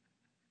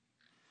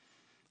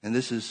 and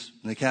this is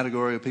in the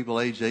category of people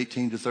aged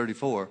 18 to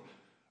 34,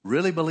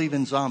 really believe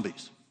in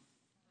zombies.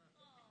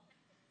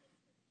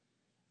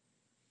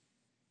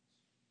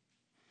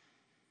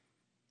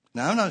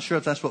 Now, I'm not sure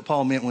if that's what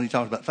Paul meant when he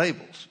talked about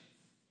fables.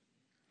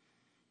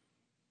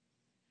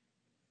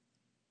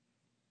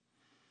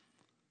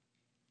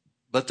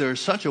 But there's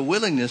such a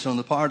willingness on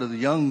the part of the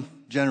younger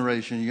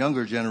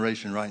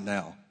generation right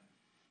now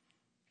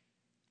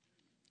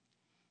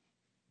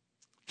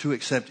to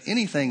accept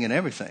anything and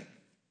everything.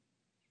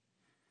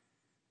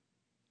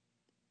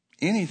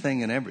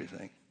 Anything and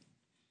everything.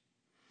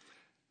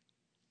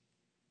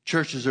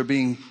 Churches are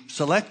being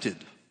selected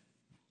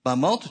by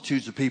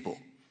multitudes of people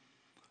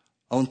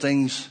on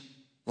things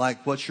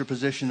like, what's your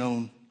position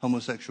on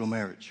homosexual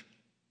marriage?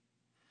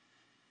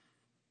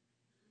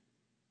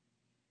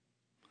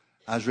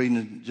 I was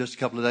reading just a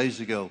couple of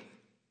days ago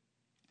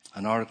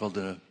an article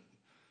that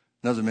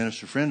another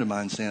minister friend of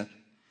mine sent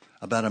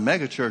about a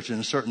mega church in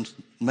a certain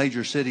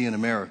major city in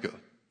America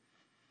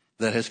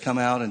that has come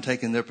out and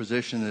taken their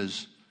position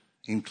as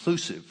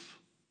inclusive.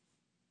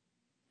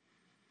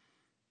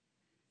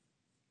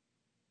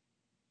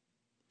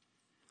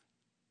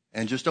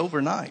 And just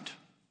overnight,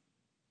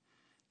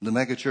 the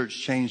mega church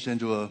changed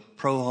into a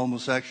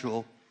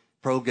pro-homosexual,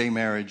 pro-gay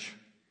marriage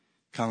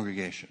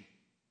congregation.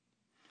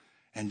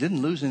 And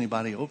didn't lose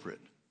anybody over it.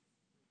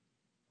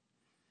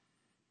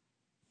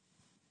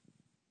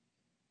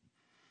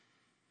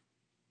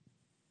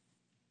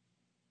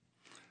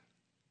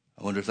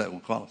 I wonder if that will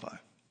qualify.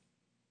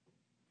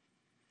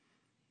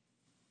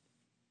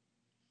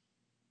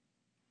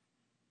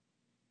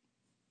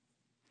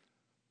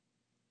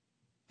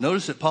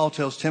 Notice that Paul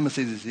tells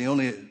Timothy that the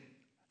only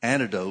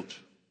antidote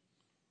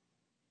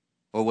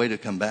or way to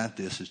combat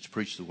this is to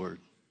preach the word.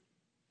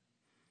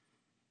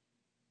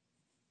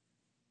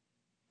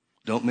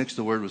 Don't mix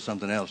the word with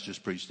something else.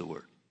 Just preach the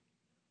word.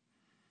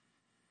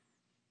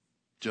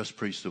 Just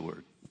preach the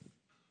word.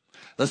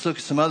 Let's look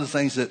at some other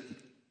things that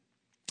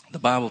the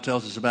Bible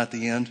tells us about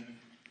the end.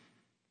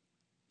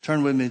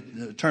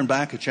 Turn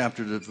back a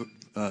chapter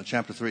to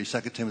chapter 3,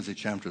 2 Timothy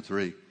chapter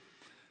 3.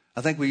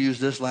 I think we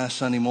used this last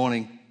Sunday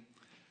morning.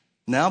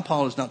 Now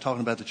Paul is not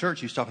talking about the church.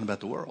 He's talking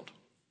about the world.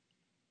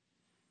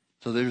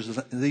 So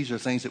these are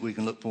things that we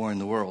can look for in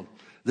the world.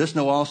 This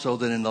know also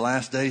that in the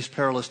last days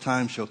perilous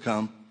times shall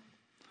come.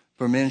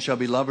 For men shall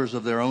be lovers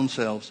of their own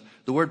selves.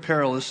 The word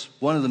perilous,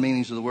 one of the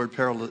meanings of the word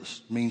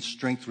perilous means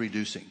strength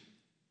reducing.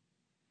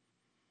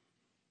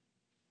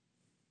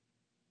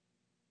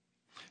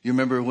 You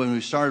remember when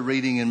we started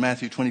reading in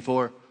Matthew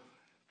 24,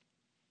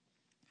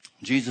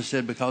 Jesus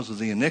said because of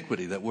the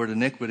iniquity, that word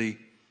iniquity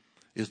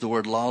is the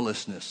word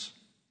lawlessness,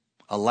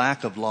 a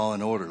lack of law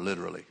and order,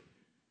 literally.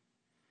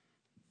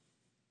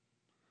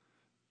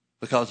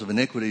 Because of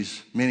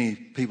iniquities, many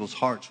people's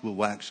hearts will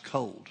wax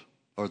cold,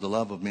 or the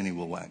love of many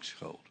will wax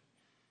cold.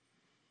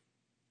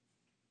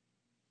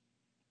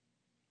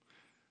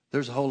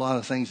 There's a whole lot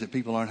of things that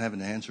people aren't having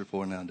to answer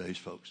for nowadays,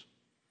 folks.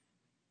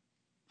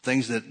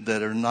 Things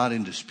that are not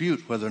in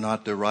dispute, whether or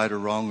not they're right or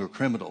wrong or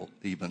criminal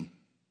even.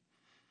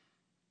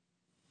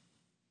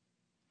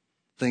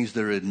 Things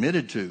that are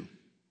admitted to,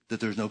 that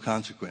there's no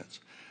consequence.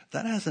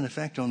 That has an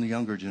effect on the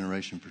younger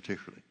generation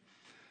particularly.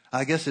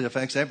 I guess it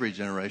affects every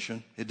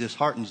generation. It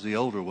disheartens the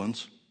older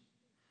ones,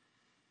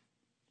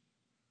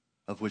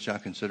 of which I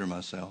consider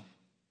myself.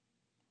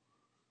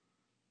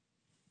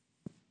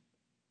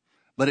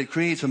 But it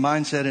creates a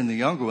mindset in the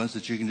younger ones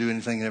that you can do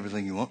anything and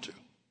everything you want to.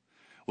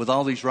 With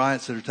all these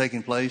riots that are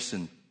taking place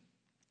and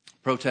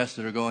protests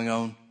that are going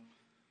on,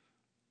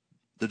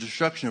 the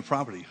destruction of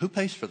property, who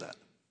pays for that?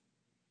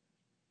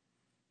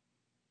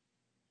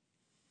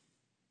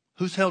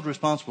 Who's held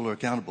responsible or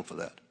accountable for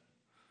that?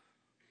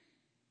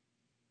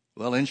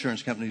 Well,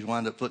 insurance companies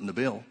wind up footing the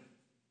bill.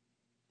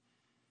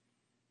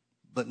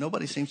 But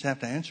nobody seems to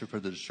have to answer for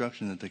the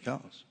destruction that they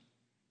cause.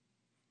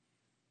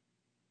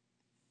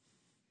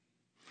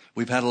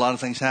 We've had a lot of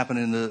things happen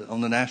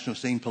on the national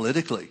scene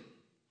politically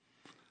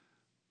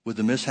with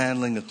the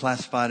mishandling of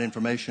classified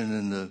information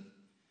and the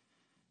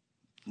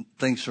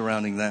things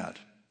surrounding that.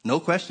 No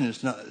question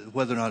is not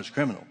whether or not it's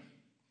criminal.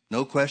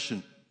 No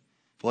question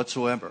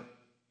whatsoever.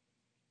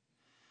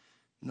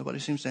 Nobody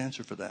seems to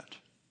answer for that.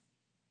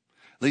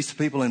 At least the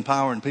people in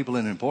power and people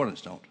in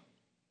importance don't.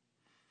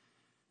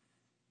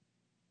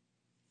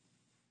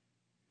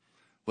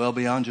 Well,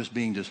 beyond just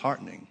being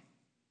disheartening,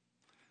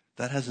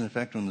 that has an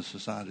effect on the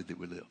society that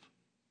we live.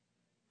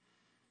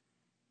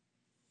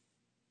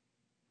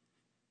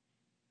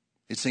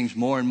 It seems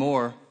more and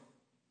more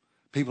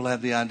people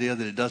have the idea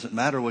that it doesn't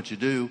matter what you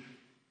do,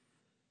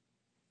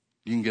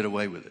 you can get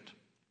away with it.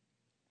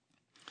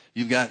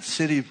 You've got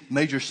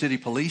major city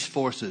police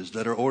forces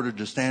that are ordered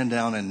to stand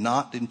down and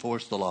not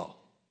enforce the law.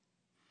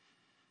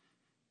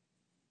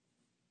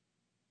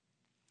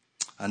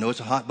 I know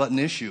it's a hot button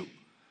issue,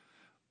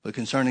 but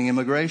concerning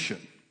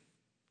immigration,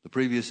 the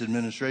previous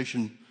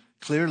administration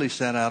clearly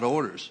set out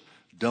orders.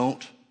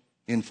 Don't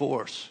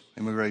enforce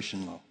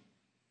immigration law.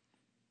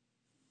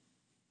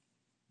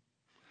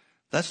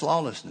 That's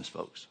lawlessness,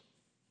 folks.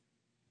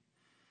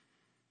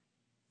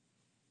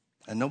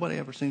 And nobody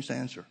ever seems to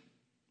answer.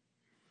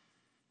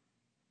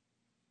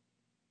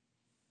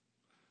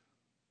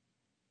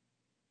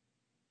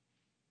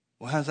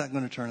 Well, how's that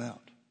going to turn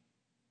out?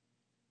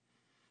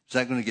 Is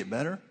that going to get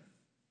better?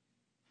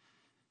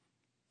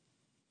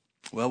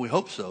 Well, we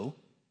hope so.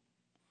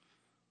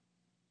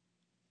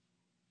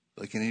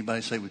 But can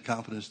anybody say with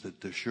confidence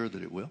that they're sure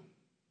that it will?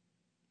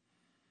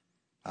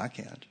 I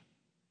can't.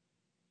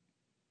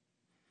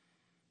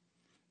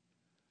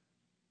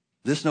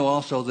 This know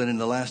also that in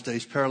the last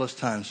days perilous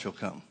times shall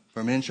come.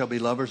 For men shall be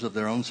lovers of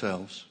their own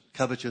selves,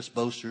 covetous,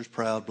 boasters,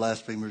 proud,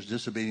 blasphemers,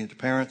 disobedient to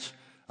parents,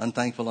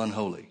 unthankful,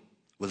 unholy,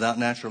 without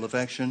natural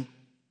affection,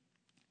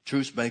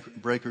 truce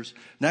breakers.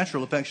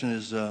 Natural affection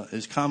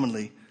is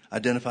commonly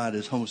identified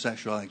as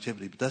homosexual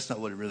activity, but that's not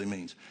what it really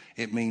means.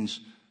 It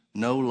means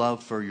no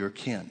love for your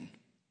kin.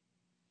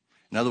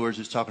 In other words,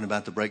 it's talking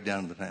about the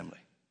breakdown of the family.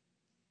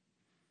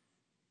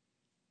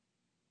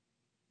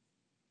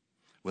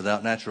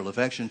 Without natural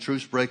affection,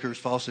 truce breakers,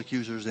 false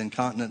accusers,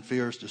 incontinent,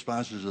 fierce,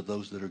 despisers of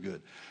those that are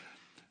good.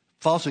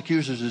 False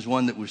accusers is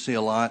one that we see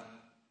a lot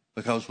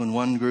because when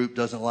one group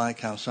doesn't like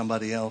how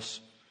somebody else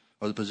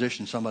or the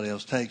position somebody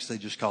else takes, they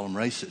just call them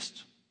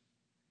racists.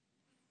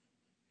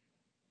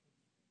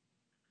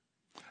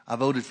 I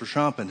voted for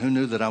Trump, and who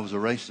knew that I was a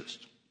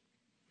racist?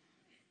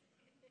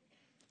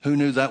 Who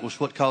knew that was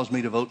what caused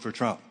me to vote for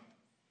Trump?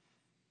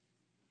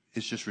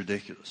 It's just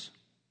ridiculous.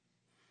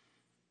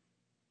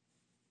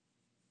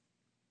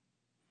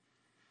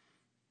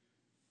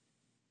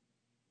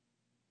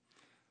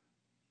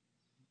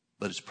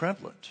 But it's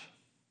prevalent.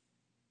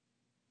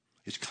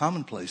 It's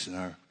commonplace in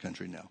our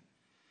country now.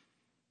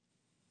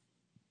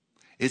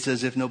 It's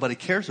as if nobody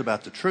cares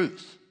about the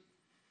truth.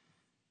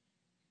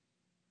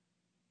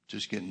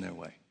 Just get in their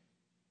way.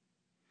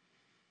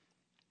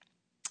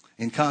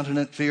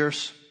 Incontinent,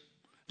 fierce,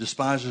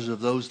 despisers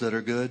of those that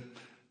are good.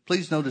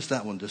 Please notice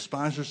that one.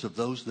 Despisers of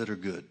those that are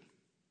good.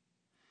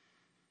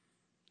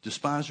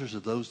 Despisers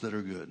of those that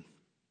are good.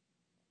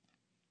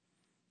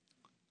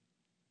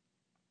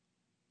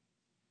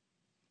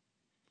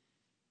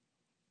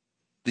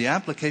 The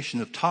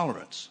application of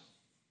tolerance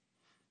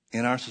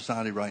in our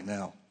society right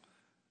now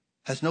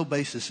has no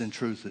basis in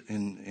truth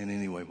in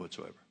any way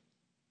whatsoever.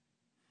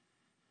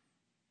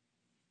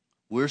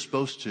 We're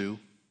supposed to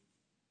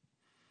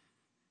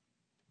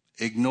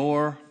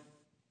ignore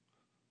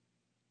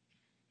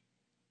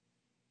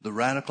the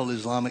radical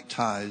Islamic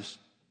ties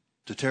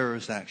to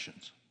terrorist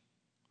actions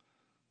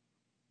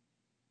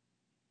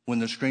when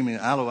they're screaming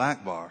Allahu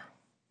Akbar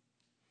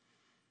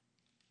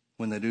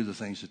when they do the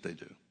things that they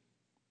do.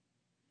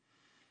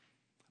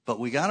 But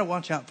we got to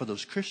watch out for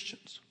those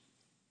Christians.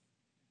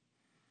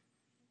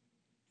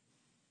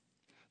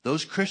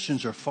 Those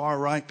Christians are far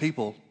right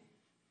people.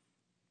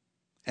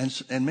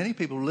 And many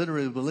people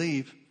literally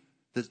believe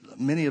that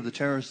many of the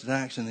terrorist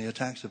attacks and the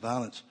attacks of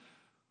violence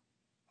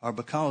are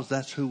because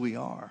that's who we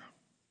are.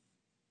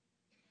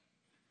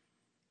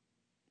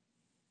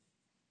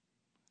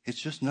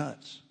 It's just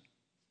nuts.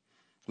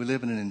 We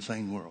live in an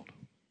insane world.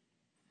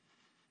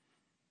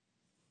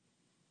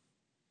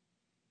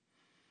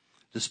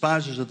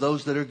 Despisers of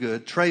those that are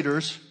good.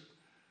 Traitors.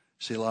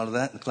 See a lot of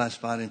that in the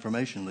classified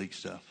information leak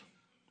stuff.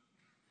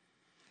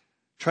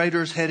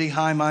 Traitors, heady,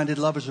 high-minded,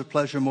 lovers of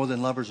pleasure more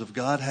than lovers of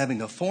God,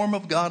 having a form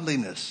of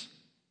godliness.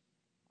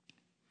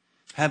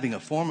 Having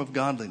a form of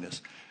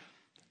godliness.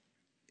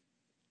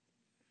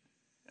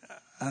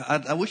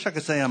 I wish I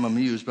could say I'm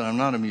amused, but I'm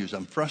not amused.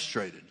 I'm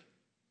frustrated.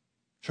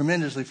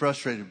 Tremendously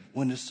frustrated.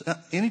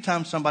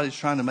 Anytime somebody's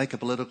trying to make a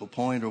political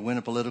point or win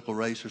a political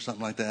race or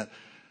something like that,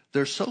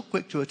 they're so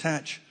quick to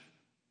attach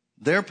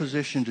their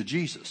position to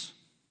Jesus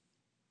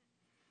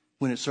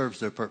when it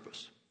serves their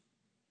purpose.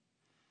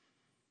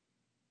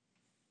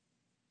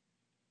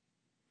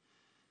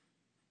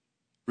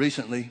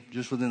 Recently,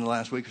 just within the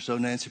last week or so,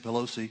 Nancy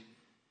Pelosi,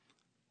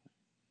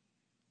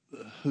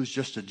 who's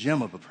just a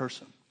gem of a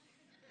person,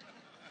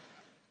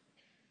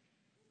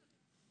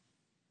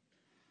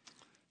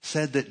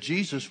 said that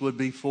Jesus would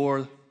be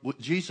opposed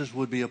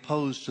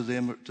to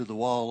the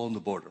wall on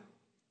the border.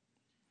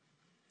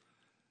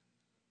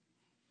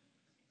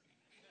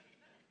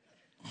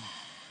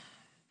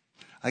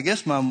 I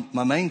guess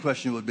my main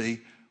question would be,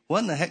 what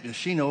in the heck does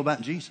she know about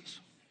Jesus?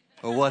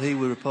 Or what he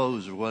would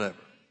oppose or whatever?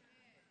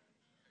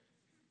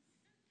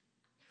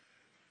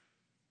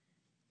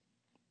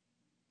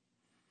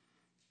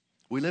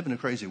 We live in a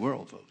crazy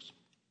world, folks.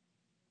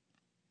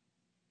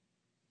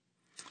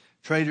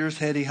 Traitors,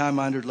 heady,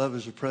 high-minded,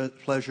 lovers of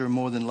pleasure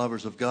more than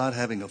lovers of God,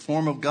 having a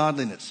form of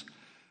godliness.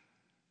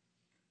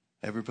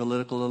 Every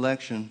political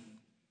election,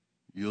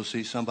 you'll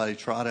see somebody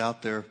trot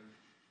out their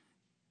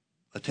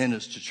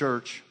attendance to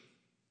church.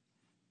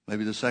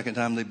 Maybe the second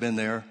time they've been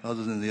there,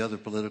 other than the other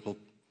political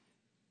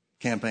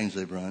campaigns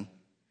they've run.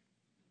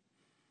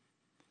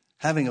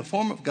 Having a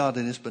form of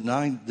godliness, but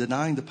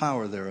denying the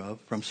power thereof,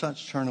 from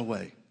such turn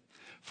away.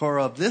 For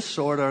of this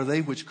sort are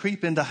they which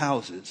creep into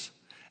houses,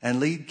 and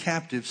lead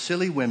captive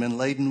silly women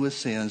laden with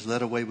sins,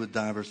 led away with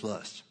divers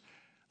lusts.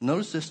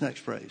 Notice this next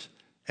phrase,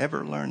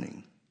 ever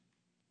learning.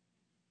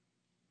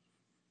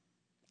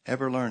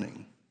 Ever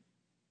learning,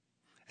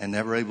 and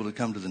never able to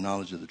come to the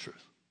knowledge of the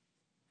truth.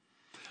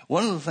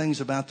 One of the things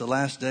about the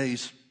last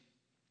days,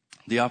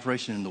 the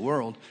operation in the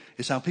world,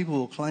 is how people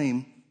will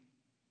claim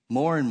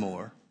more and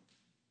more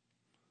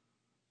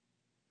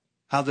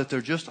how that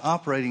they're just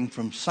operating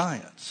from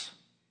science.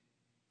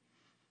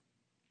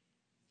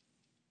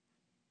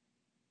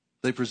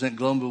 They present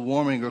global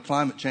warming or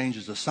climate change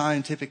as a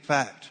scientific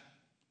fact.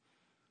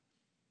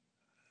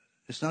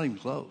 It's not even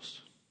close.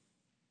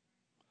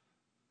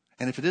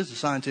 And if it is a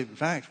scientific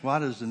fact, why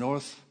does the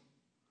North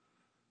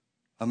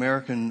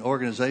American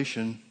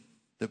organization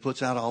that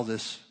puts out all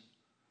this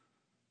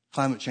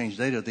climate change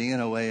data, the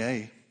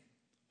NOAA,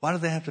 why do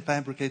they have to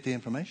fabricate the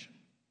information?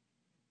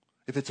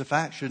 If it's a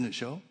fact, shouldn't it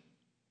show?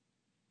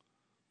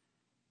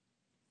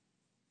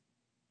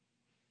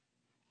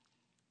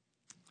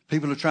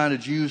 People are trying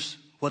to use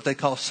what they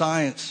call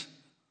science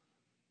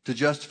to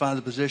justify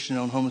the position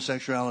on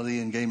homosexuality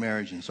and gay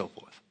marriage and so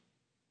forth.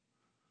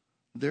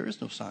 There is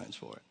no science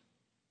for it.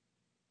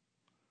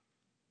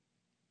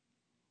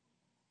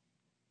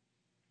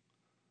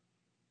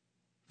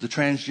 The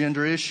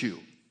transgender issue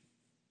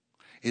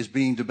is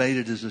being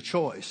debated as a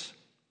choice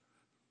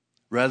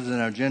rather than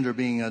our gender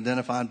being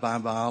identified by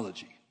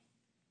biology.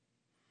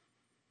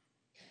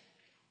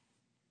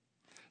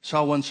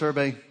 Saw one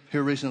survey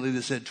here recently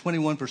that said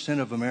 21%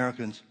 of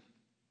Americans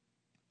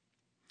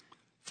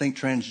think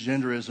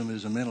transgenderism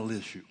is a mental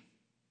issue.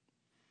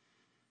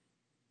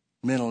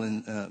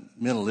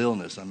 Mental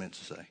illness, I meant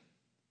to say.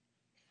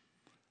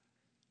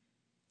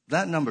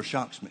 That number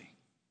shocks me.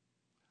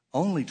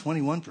 Only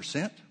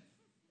 21%?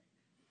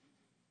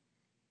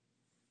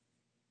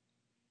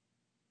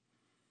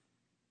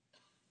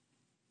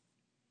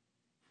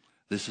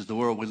 This is the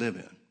world we live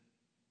in.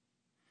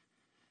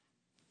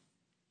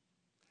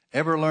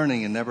 Ever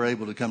learning and never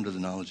able to come to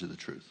the knowledge of the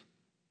truth.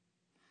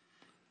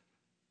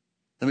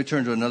 Let me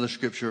turn to another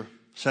scripture,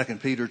 2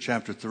 Peter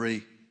chapter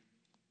 3.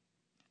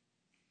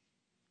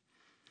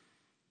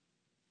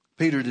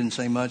 Peter didn't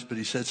say much, but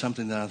he said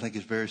something that I think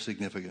is very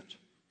significant.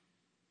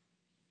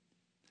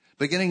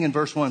 Beginning in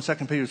verse 1, 2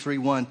 Peter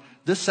 3:1,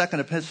 this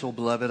second epistle,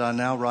 beloved, I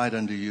now write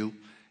unto you,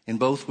 in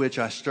both which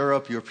I stir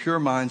up your pure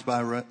minds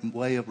by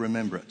way of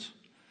remembrance.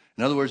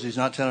 In other words, he's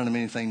not telling them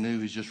anything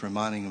new. He's just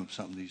reminding them of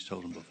something he's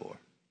told them before.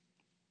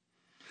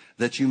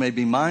 That you may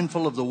be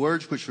mindful of the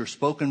words which were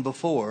spoken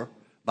before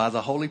by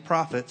the holy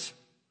prophets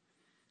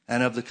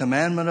and of the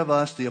commandment of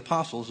us, the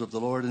apostles of the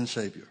Lord and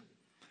Savior.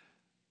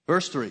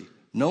 Verse 3,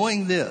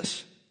 knowing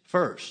this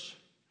first,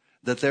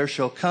 that there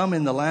shall come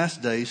in the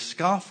last days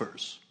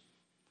scoffers,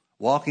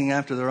 walking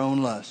after their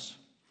own lusts,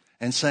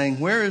 and saying,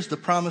 where is the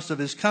promise of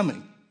his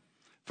coming?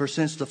 For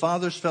since the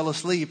fathers fell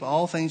asleep,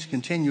 all things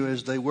continue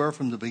as they were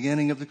from the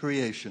beginning of the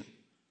creation.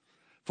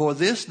 For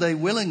this they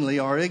willingly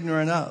are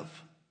ignorant of.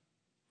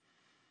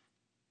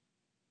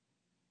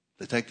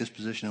 They take this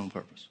position on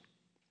purpose.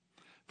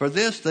 For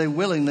this they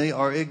willingly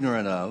are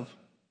ignorant of,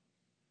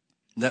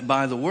 that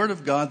by the word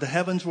of God the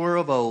heavens were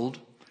of old,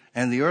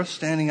 and the earth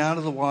standing out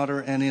of the water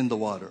and in the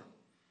water,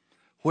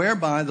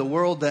 whereby the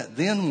world that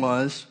then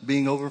was,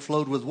 being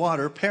overflowed with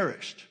water,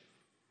 perished.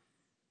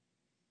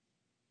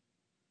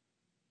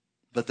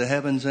 But the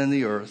heavens and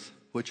the earth,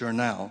 which are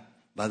now,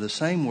 by the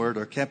same word,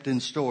 are kept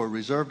in store,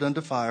 reserved unto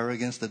fire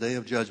against the day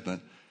of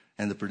judgment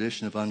and the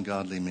perdition of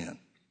ungodly men.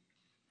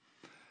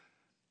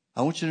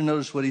 I want you to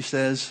notice what he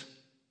says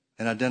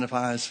and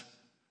identifies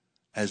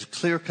as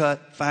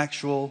clear-cut,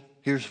 factual.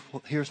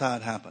 Here's how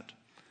it happened.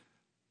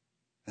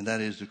 And that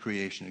is the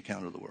creation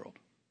account of the world.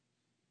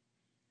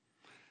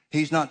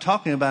 He's not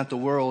talking about the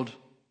world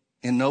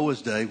in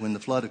Noah's day when the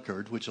flood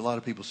occurred, which a lot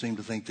of people seem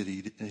to think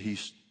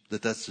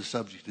that that's the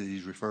subject that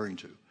he's referring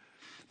to.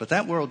 But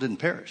that world didn't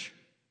perish.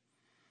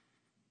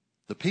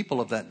 The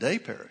people of that day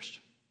perished.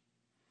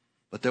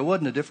 But there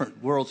wasn't a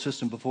different world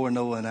system before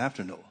Noah and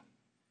after Noah.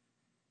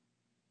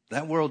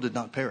 That world did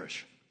not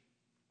perish.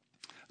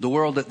 The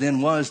world that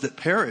then was that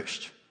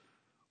perished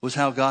was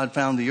how God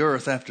found the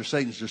earth after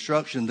Satan's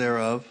destruction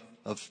thereof,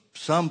 of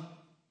some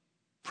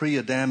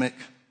pre-Adamic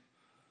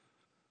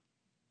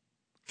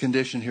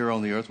condition here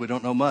on the earth. We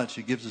don't know much.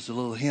 It gives us a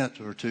little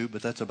hint or two,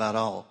 but that's about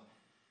all.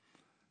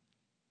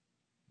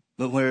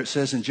 But where it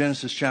says in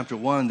Genesis chapter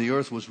 1, the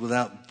earth was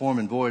without form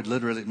and void,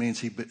 literally it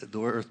means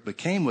the earth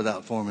became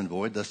without form and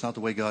void. That's not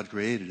the way God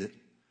created it.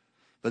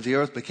 But the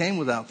earth became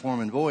without form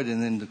and void,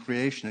 and then the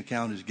creation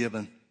account is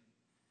given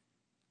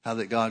how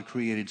that God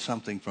created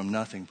something from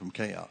nothing, from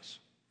chaos.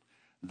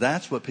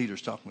 That's what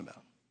Peter's talking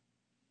about.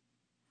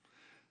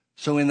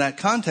 So in that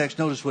context,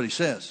 notice what he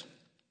says.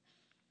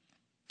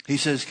 He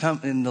says,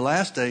 in the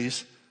last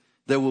days,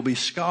 there will be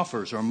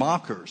scoffers or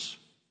mockers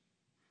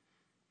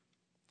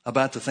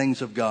about the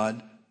things of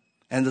God.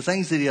 And the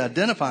things that he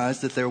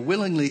identifies that they're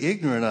willingly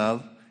ignorant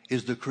of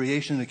is the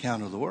creation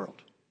account of the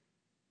world.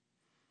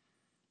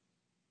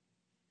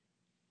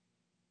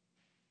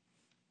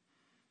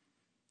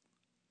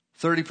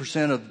 %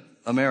 of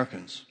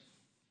Americans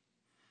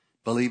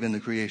believe in the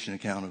creation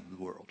account of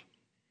the world.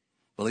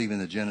 Believe in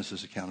the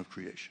Genesis account of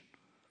creation.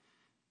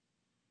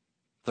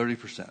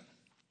 30%.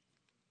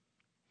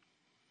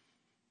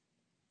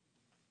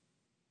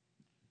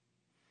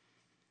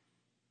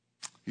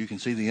 You can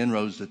see the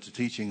inroads that the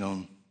teaching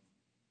on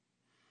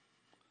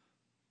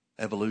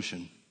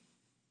evolution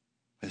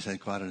has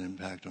had quite an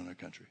impact on our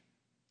country.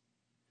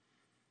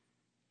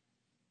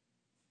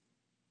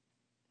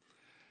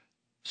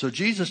 So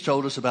Jesus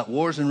told us about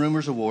wars and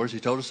rumors of wars. He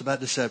told us about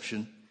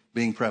deception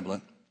being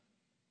prevalent.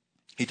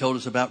 He told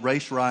us about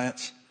race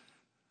riots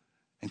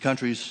and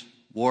countries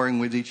warring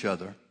with each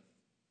other.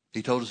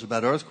 He told us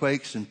about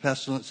earthquakes and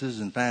pestilences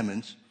and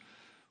famines,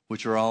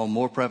 which are all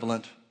more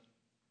prevalent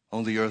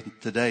on the earth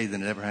today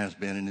than it ever has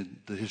been in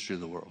the history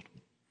of the world.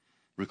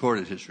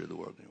 Recorded history of the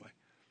world, anyway.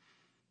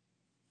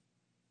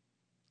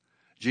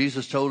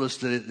 Jesus told us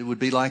that it would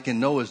be like in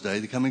Noah's day.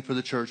 The coming for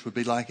the church would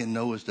be like in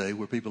Noah's day,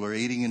 where people are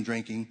eating and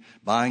drinking,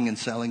 buying and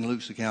selling,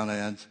 Luke's account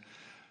adds,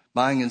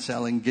 buying and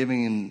selling,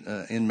 giving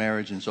in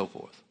marriage, and so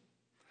forth.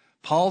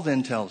 Paul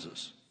then tells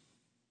us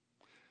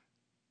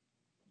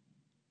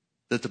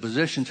that the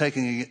position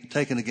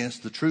taken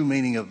against the true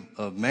meaning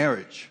of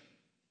marriage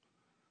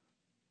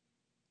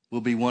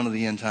will be one of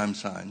the end time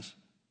signs,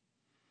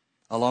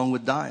 along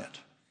with diet.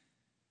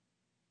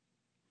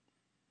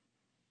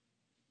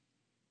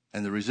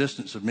 And the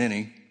resistance of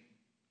many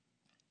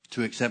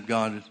to accept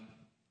God,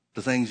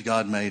 the things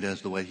God made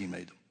as the way he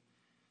made them.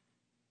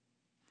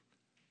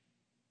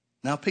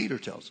 Now Peter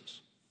tells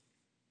us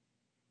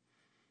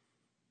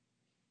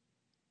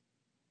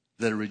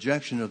that a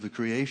rejection of the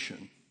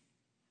creation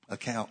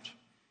account,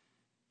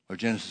 or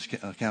Genesis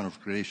account of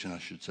creation, I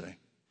should say,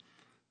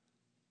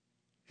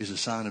 is a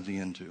sign of the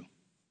end too.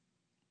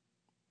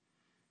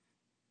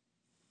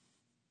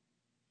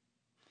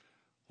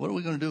 What are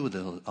we going to do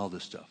with all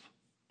this stuff?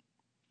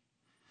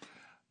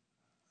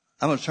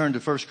 I'm going to turn to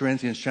 1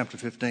 Corinthians chapter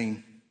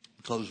 15,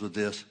 close with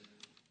this.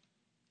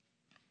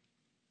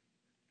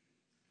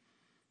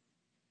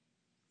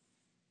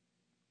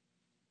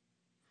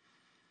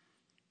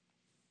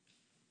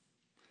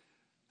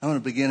 I'm going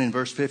to begin in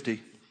verse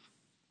 50.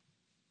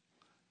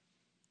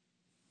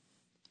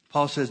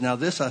 Paul says, "Now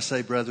this I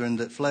say, brethren,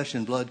 that flesh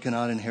and blood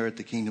cannot inherit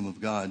the kingdom of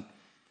God,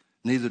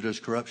 neither does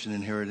corruption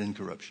inherit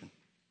incorruption.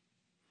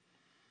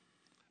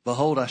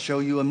 Behold, I show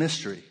you a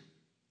mystery.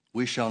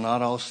 We shall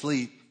not all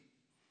sleep."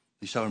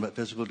 He's talking about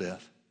physical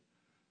death.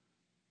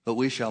 "But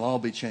we shall all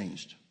be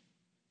changed.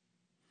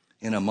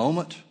 In a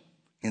moment,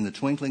 in the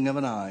twinkling of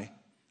an eye,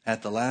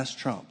 at the last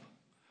trump.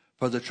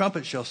 For the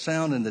trumpet shall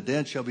sound, and the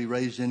dead shall be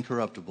raised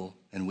incorruptible,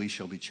 and we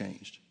shall be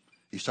changed."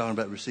 He's talking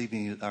about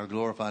receiving our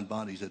glorified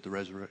bodies at the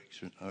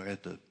resurrection, or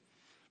at the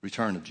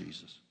return of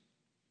Jesus.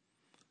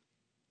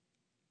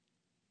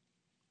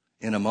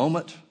 In a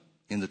moment,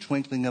 in the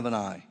twinkling of an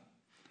eye,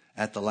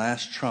 at the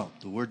last trump.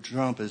 The word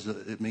trump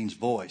it means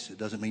voice. It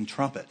doesn't mean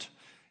trumpet.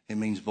 It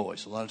means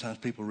voice. A lot of times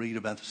people read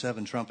about the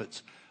 7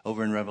 trumpets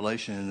over in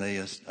Revelation, and they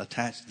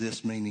attach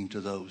this meaning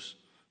to those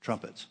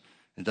trumpets.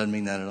 It doesn't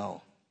mean that at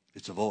all.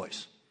 It's a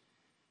voice.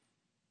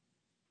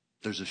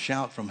 There's a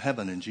shout from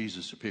heaven, and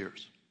Jesus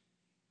appears.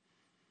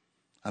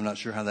 I'm not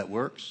sure how that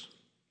works.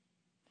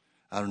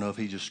 I don't know if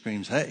he just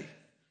screams, "Hey."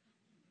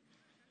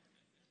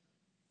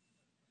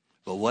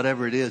 But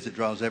whatever it is, it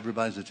draws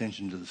everybody's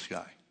attention to the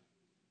sky.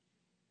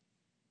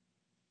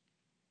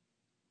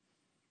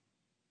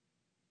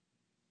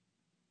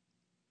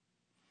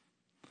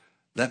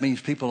 That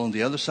means people on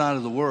the other side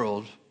of the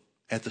world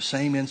at the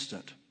same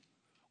instant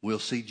will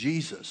see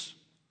Jesus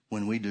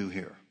when we do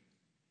here.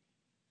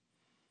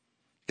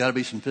 Got to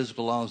be some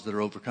physical laws that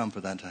are overcome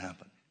for that to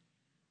happen.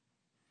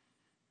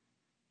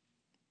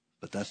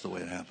 But that's the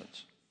way it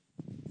happens.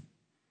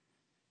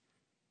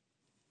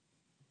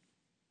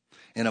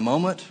 In a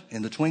moment,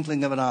 in the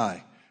twinkling of an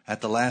eye,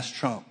 at the last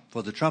trump,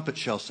 for the trumpet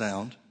shall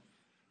sound,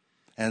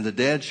 and the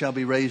dead shall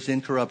be raised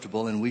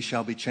incorruptible, and we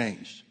shall be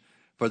changed.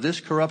 For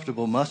this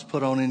corruptible must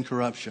put on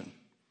incorruption.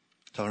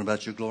 Talking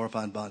about your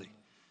glorified body.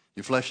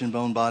 Your flesh and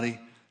bone body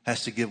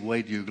has to give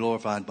way to your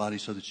glorified body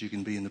so that you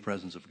can be in the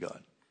presence of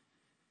God.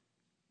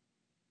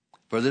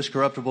 For this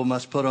corruptible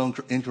must put on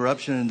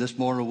incorruption, and this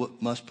mortal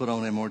must put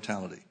on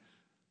immortality.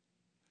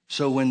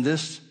 So when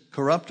this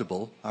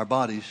corruptible, our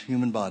bodies,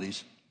 human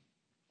bodies,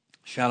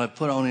 shall have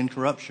put on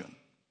incorruption,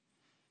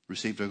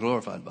 received our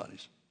glorified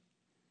bodies,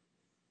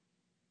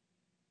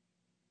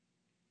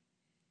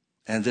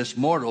 and this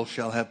mortal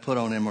shall have put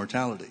on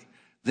immortality,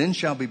 then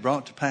shall be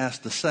brought to pass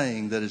the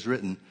saying that is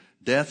written,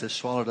 "Death is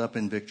swallowed up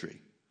in victory."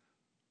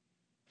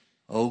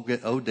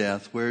 O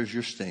death, where is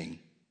your sting?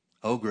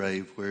 O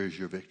grave, where is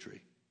your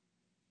victory?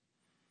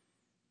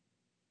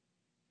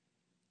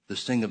 The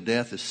sting of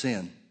death is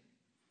sin,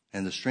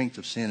 and the strength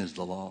of sin is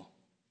the law.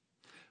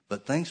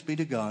 But thanks be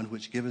to God,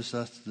 which giveth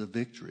us the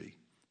victory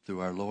through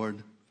our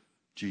Lord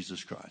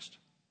Jesus Christ.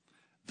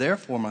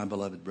 Therefore, my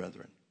beloved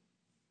brethren,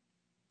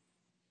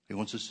 he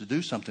wants us to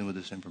do something with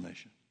this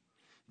information.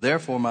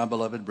 Therefore, my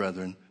beloved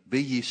brethren,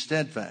 be ye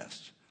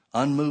steadfast,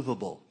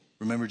 unmovable.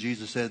 Remember,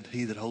 Jesus said,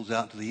 "He that holds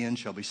out to the end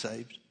shall be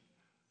saved."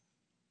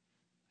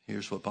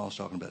 Here's what Paul's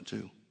talking about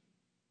too.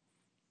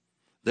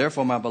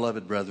 Therefore, my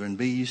beloved brethren,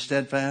 be ye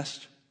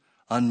steadfast,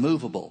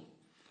 unmovable,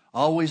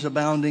 always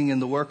abounding in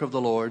the work of the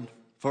Lord,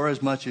 for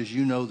as much as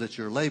you know that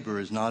your labor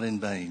is not in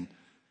vain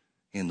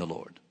in the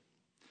Lord.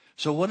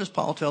 So what does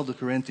Paul tell the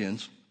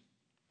Corinthians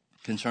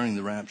concerning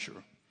the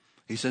rapture?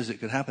 He says it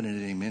could happen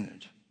at any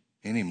minute,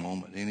 any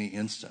moment, any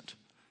instant.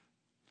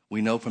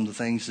 We know from the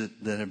things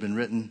that have been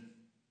written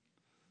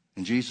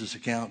in Jesus'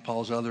 account,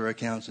 Paul's other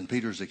accounts, and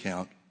Peter's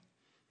account,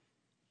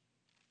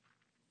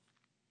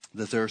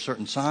 that there are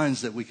certain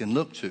signs that we can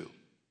look to.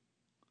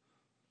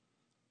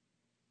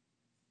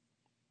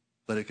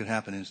 But it could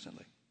happen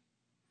instantly.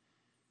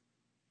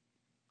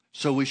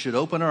 So we should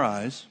open our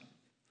eyes,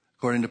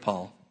 according to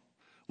Paul.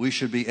 We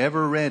should be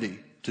ever ready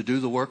to do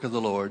the work of the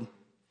Lord.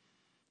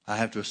 I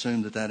have to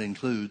assume that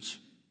includes,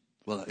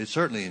 well, it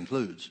certainly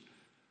includes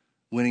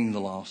winning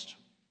the lost,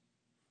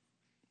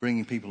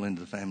 bringing people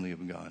into the family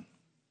of God.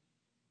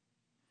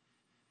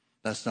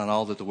 That's not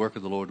all that the work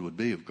of the Lord would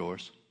be, of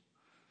course.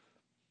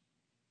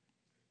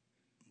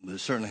 But it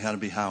certainly had to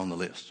be high on the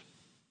list.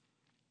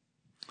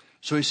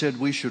 So he said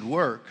we should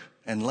work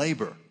and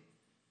labor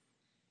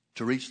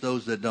to reach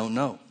those that don't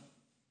know.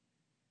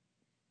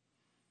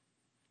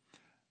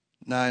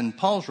 Now, in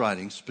Paul's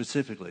writings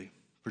specifically,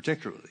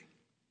 particularly,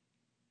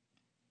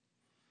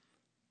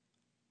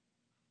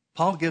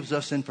 Paul gives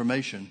us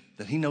information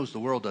that he knows the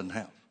world doesn't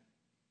have.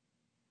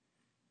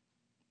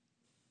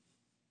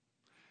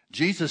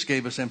 Jesus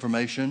gave us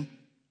information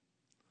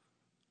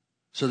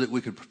so that we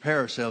could prepare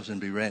ourselves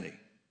and be ready.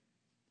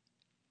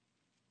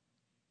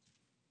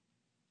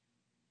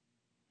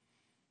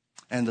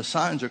 And the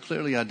signs are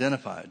clearly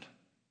identified.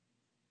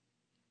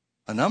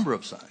 A number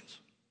of signs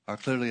are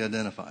clearly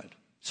identified.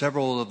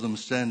 Several of them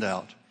stand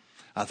out.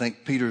 I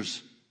think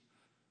Peter's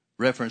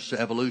reference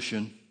to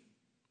evolution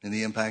and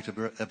the impact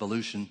of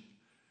evolution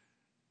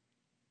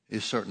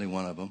is certainly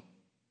one of them.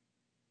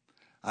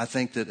 I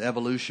think that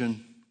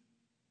evolution,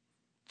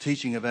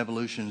 teaching of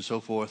evolution and so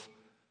forth,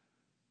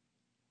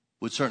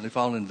 would certainly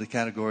fall into the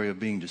category of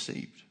being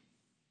deceived.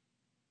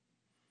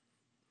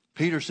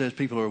 Peter says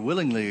people are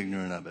willingly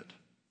ignorant of it.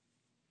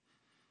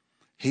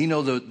 He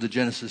knew the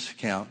Genesis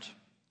account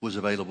was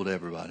available to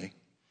everybody.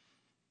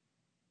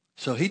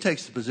 So he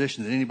takes the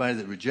position that anybody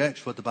that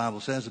rejects what the Bible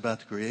says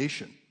about the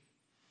creation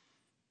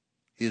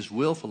is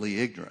willfully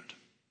ignorant.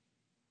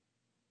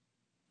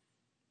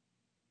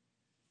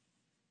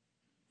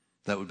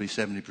 That would be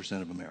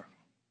 70% of America,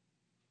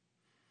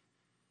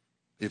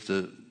 if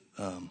the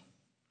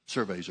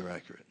surveys are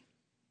accurate.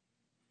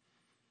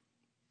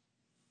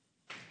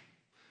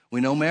 We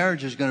know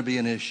marriage is going to be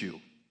an issue.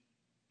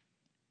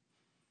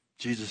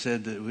 Jesus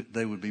said that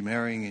they would be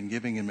marrying and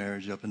giving in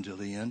marriage up until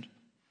the end.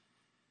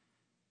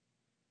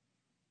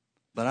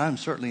 But I'm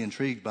certainly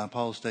intrigued by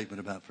Paul's statement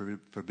about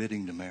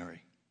forbidding to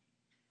marry.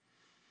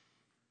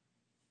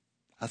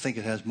 I think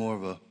it has more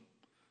of a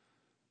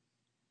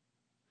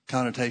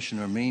connotation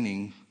or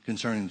meaning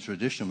concerning the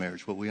traditional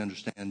marriage, what we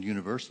understand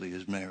universally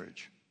as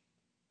marriage.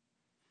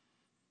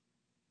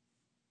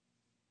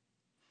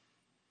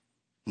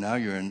 Now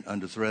you're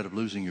under threat of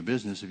losing your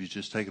business if you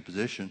just take a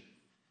position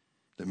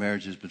that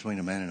marriage is between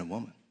a man and a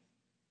woman.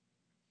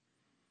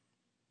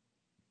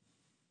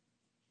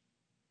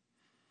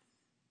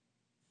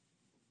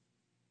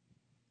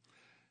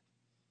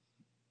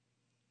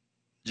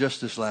 Just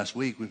this last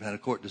week, we've had a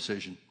court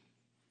decision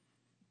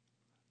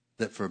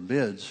that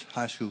forbids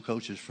high school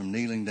coaches from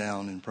kneeling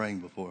down and praying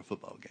before a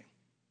football game.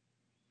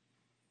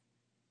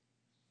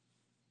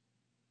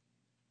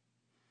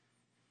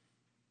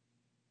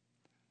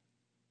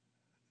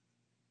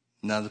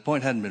 Now, the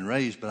point hadn't been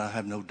raised, but I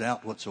have no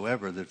doubt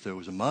whatsoever that if there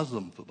was a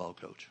Muslim football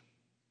coach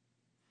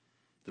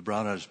that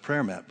brought out his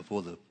prayer mat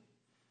before the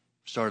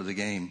start of the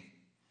game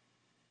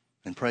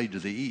and prayed to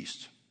the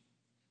east,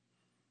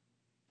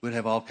 we'd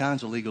have all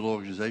kinds of legal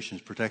organizations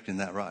protecting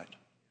that right.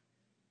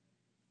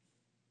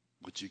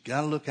 But you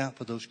got to look out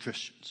for those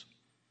Christians.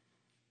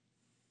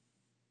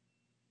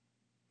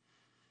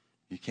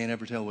 You can't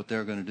ever tell what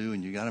they're going to do,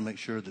 and you got to make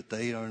sure that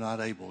they are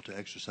not able to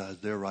exercise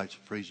their rights,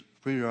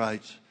 free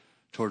rights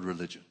toward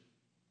religion.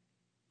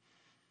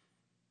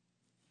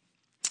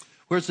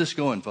 Where's this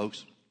going,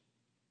 folks?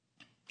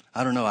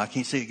 I don't know. I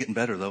can't see it getting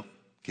better, though.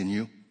 Can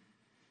you?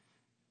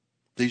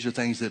 These are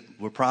things that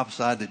were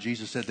prophesied that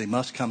Jesus said they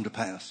must come to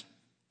pass.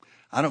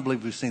 I don't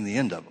believe we've seen the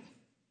end of them.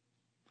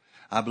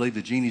 I believe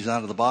the genie's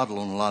out of the bottle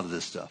on a lot of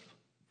this stuff.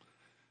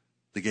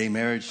 The gay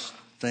marriage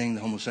thing,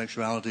 the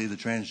homosexuality, the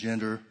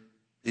transgender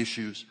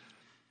issues.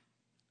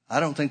 I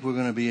don't think we're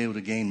going to be able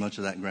to gain much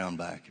of that ground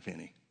back, if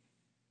any.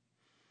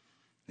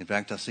 In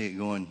fact, I see it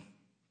going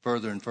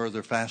further and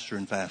further, faster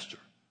and faster,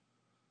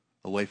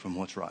 away from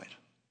what's right.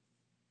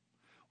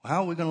 Well,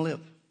 how are we going to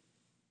live?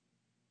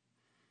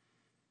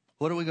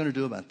 What are we going to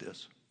do about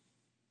this?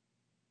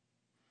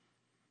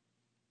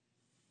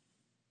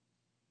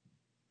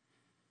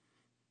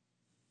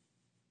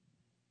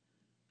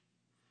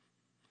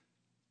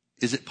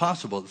 Is it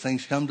possible that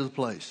things come to the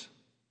place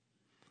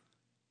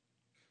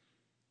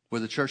where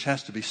the church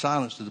has to be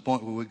silenced to the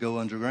point where we go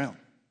underground?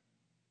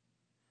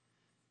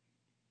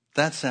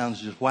 That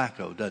sounds just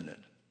wacko, doesn't it?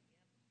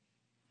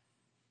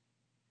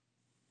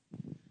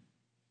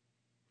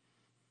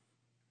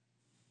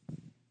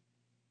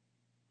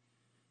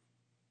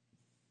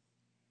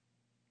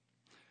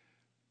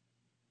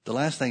 The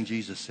last thing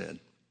Jesus said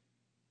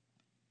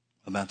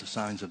about the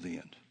signs of the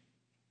end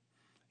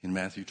in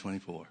Matthew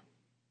 24,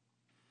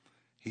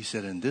 he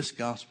said, "And this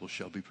gospel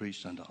shall be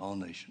preached unto all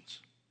nations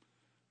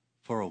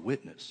for a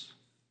witness,"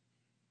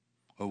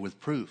 or with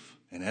proof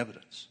and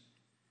evidence,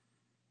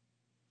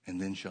 "and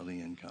then shall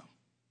the end come."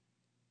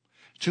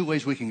 Two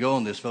ways we can go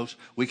on this, folks.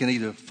 We can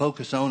either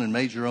focus on and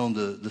major on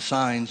the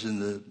signs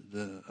and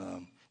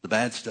the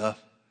bad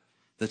stuff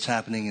that's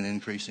happening and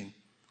increasing,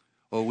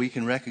 or we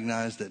can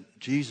recognize that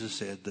Jesus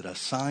said that a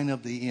sign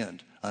of the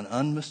end, an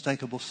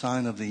unmistakable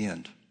sign of the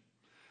end,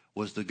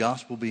 was the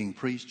gospel being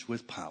preached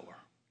with power.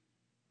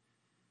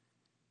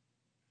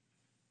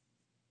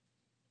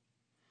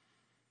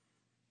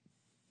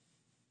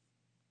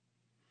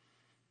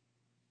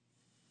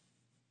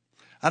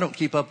 I don't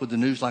keep up with the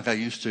news like I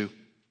used to.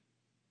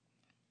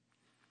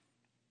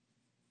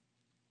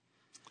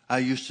 I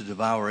used to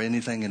devour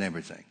anything and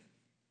everything.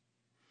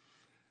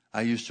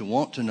 I used to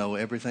want to know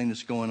everything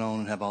that's going on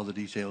and have all the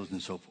details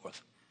and so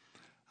forth.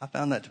 I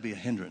found that to be a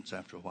hindrance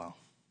after a while.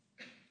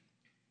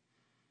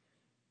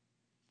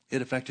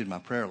 It affected my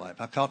prayer life.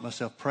 I caught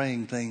myself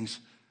praying things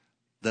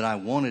that I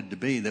wanted to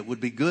be, that would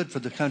be good for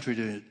the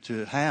country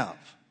to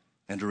have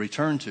and to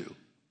return to.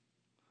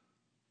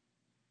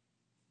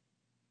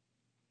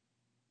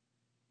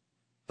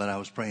 But I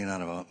was praying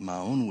out of my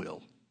own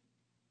will,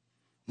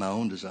 my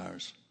own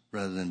desires,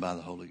 rather than by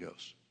the Holy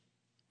Ghost.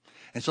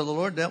 And so the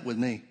Lord dealt with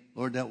me. The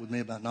Lord dealt with me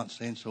about not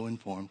staying so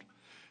informed.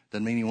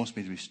 Doesn't mean he wants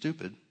me to be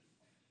stupid.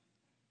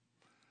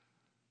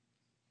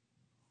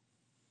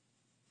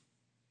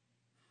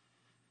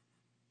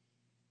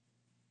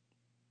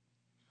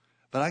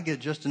 But I get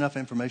just enough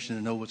information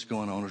to know what's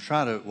going on, or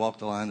try to walk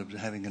the line of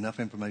having enough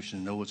information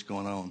to know what's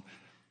going on,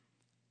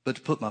 but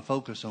to put my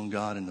focus on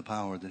God and the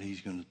power that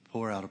he's going to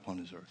pour out upon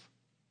his earth.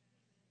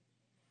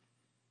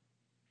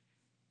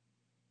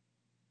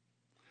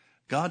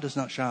 God does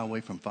not shy away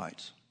from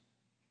fights.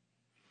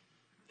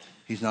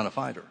 He's not a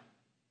fighter.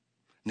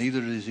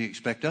 Neither does he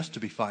expect us to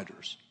be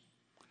fighters.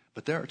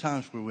 But there are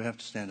times where we have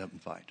to stand up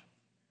and fight.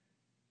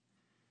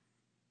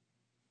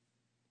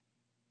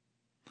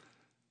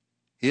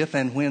 If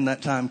and when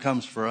that time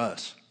comes for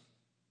us,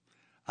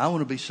 I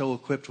want to be so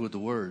equipped with the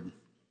word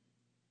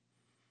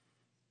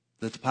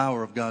that the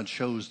power of God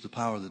shows the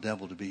power of the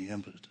devil to be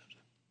impotent,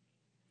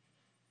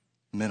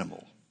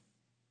 minimal.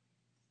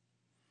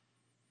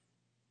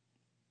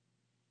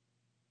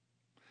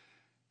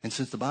 And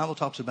since the Bible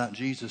talks about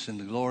Jesus and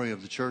the glory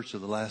of the church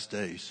of the last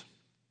days,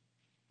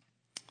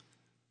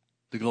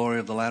 the glory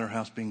of the latter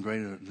house being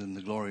greater than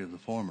the glory of the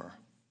former,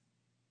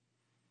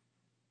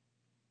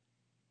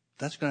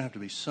 that's going to have to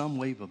be some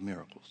wave of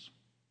miracles.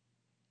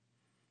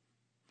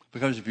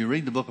 Because if you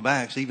read the book of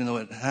Acts, even though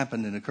it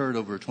happened and occurred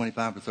over a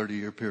 25 or 30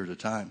 year period of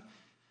time,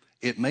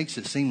 it makes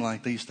it seem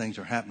like these things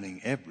are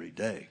happening every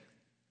day.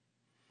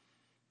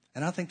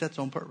 And I think that's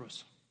on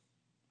purpose.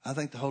 I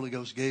think the Holy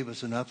Ghost gave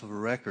us enough of a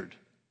record,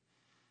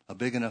 a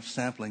big enough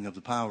sampling of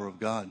the power of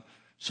God,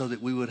 so that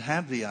we would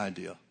have the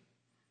idea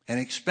and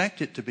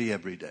expect it to be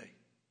every day.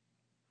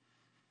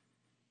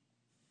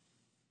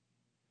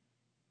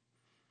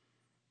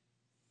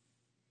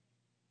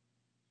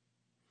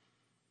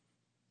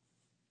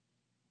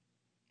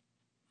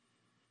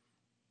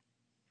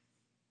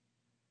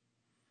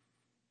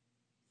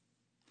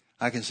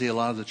 I can see a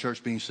lot of the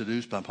church being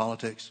seduced by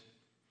politics.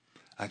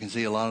 I can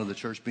see a lot of the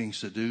church being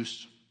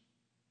seduced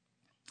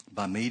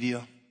by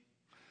media.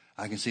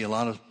 I can see a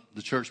lot of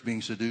the church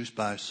being seduced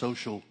by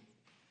social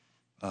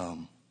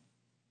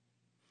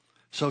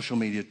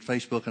media,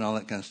 Facebook and all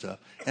that kind of stuff.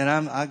 And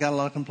I got a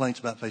lot of complaints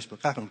about Facebook.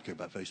 I don't care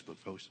about Facebook,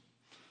 folks.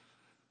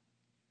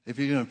 If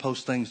you're going to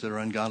post things that are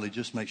ungodly,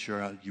 just make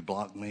sure you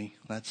block me.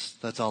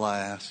 That's all I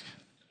ask.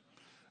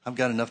 I've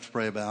got enough to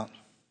pray about.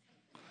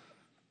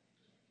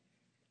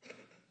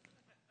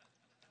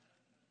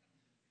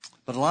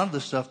 But a lot of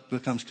this stuff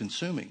becomes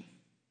consuming.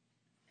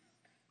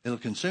 It'll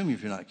consume you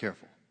if you're not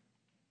careful.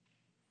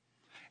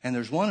 And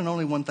there's one and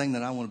only one thing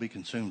that I want to be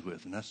consumed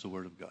with, and that's the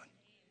Word of God.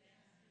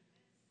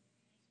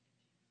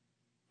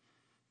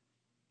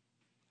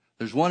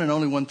 There's one and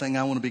only one thing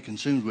I want to be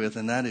consumed with,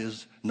 and that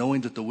is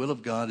knowing that the will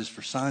of God is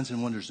for signs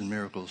and wonders and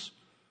miracles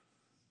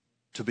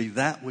to be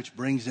that which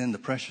brings in the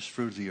precious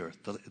fruit of the earth,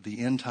 the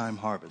end time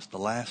harvest, the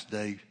last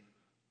day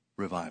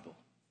revival.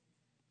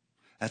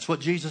 That's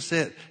what Jesus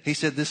said. He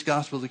said, this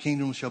gospel of the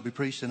kingdom shall be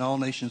preached in all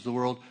nations of the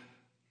world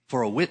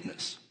for a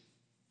witness.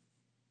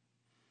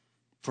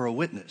 For a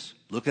witness.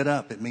 Look it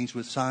up. It means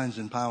with signs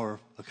and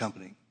power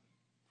accompanying.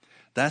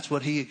 That's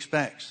what he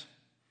expects.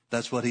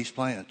 That's what he's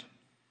planned.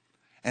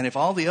 And if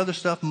all the other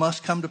stuff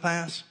must come to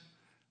pass,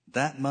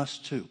 that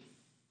must too.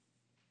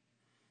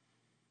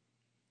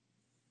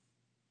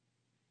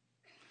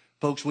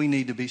 Folks, we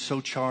need to be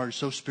so charged,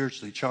 so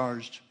spiritually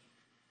charged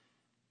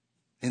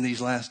in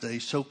these last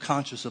days, so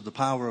conscious of the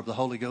power of the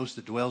Holy Ghost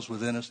that dwells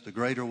within us, the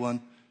greater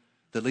one,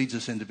 that leads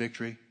us into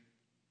victory,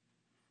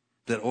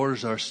 that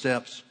orders our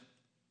steps,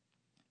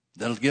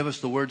 that'll give us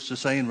the words to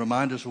say and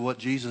remind us of what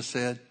Jesus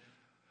said.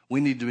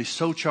 We need to be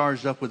so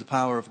charged up with the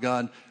power of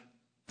God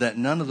that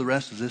none of the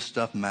rest of this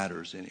stuff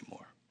matters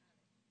anymore.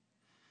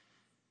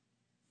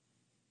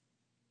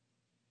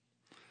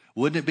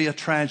 Wouldn't it be a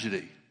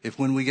tragedy if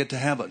when we get to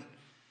heaven,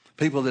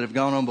 people that have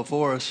gone on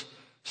before us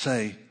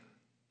say,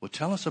 well,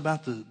 tell us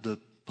about the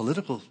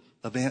political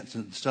events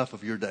and stuff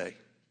of your day.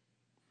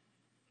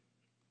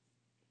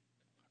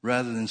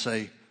 Rather than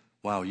say,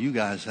 wow, you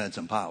guys had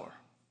some power.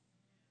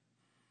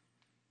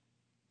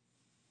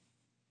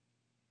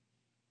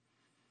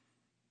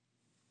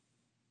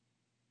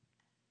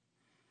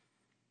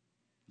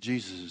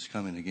 Jesus is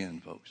coming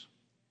again, folks.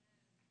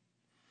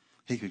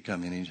 He could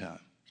come anytime.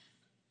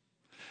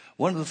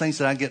 One of the things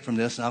that I get from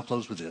this, and I'll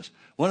close with this.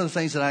 One of the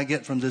things that I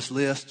get from this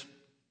list,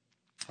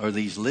 or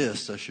these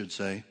lists, I should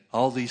say,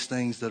 all these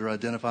things that are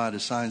identified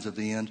as signs of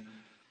the end.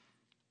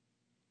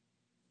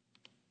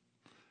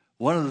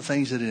 One of the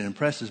things that it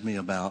impresses me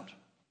about,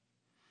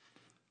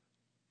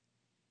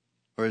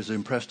 or is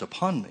impressed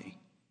upon me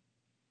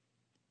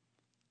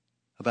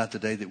about the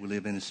day that we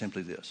live in, is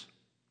simply this.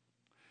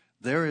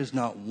 There is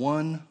not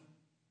one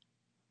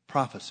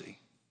prophecy.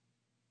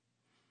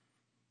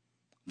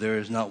 There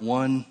is not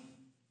one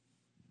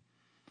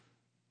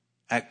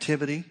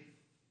activity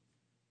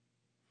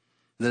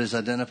that is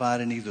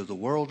identified in either the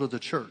world or the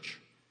church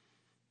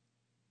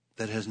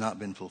that has not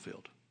been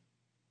fulfilled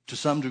to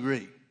some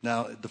degree.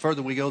 Now, the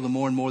further we go, the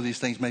more and more these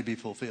things may be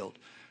fulfilled.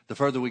 The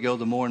further we go,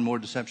 the more and more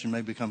deception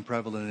may become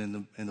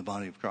prevalent in the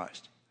body of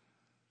Christ.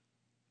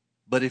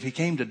 But if he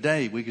came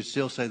today, we could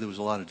still say there was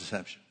a lot of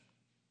deception.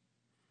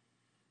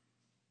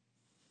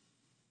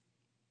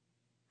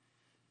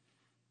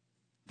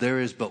 There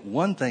is but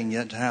one thing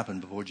yet to happen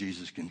before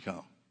Jesus can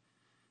come.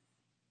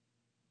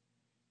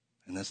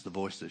 And that's the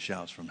voice that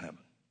shouts from heaven.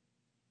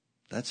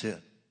 That's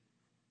it.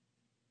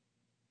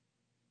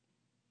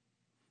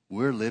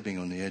 We're living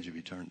on the edge of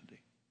eternity.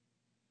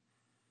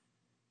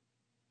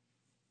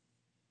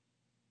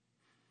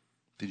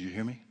 Did you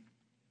hear me?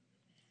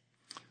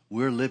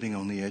 We're living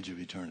on the edge of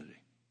eternity.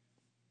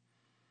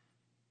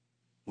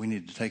 We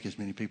need to take as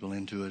many people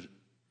into it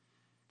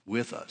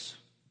with us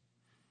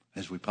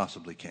as we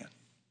possibly can.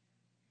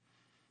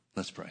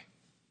 Let's pray.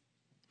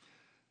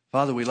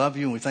 Father, we love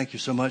you and we thank you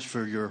so much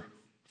for your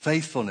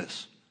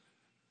faithfulness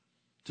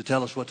to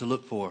tell us what to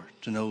look for,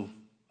 to know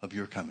of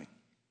your coming.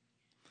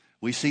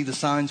 We see the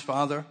signs,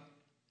 Father.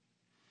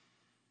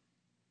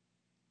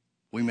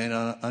 We may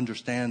not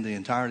understand the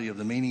entirety of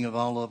the meaning of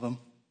all of them,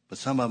 but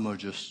some of them are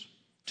just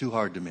too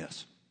hard to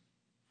miss.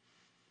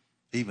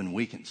 Even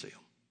we can see them.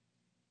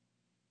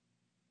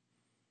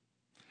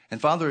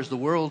 And Father, as the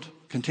world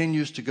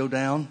continues to go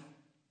down,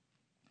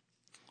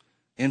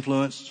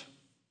 influenced,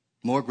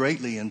 more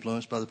greatly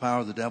influenced by the power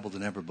of the devil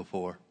than ever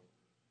before,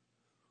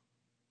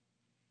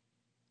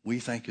 we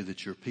thank you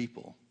that your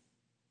people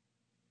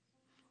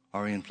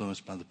are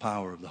influenced by the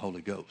power of the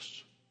Holy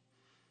Ghost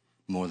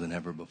more than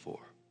ever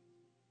before.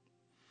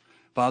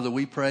 Father,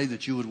 we pray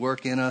that you would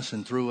work in us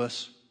and through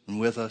us and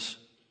with us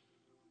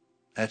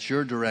at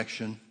your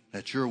direction,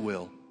 at your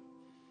will,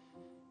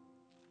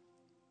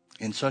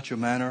 in such a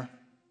manner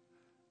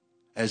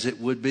as it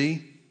would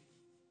be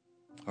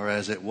or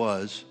as it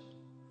was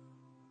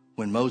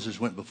when Moses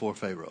went before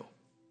Pharaoh.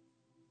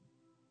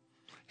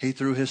 He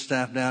threw his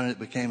staff down and it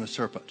became a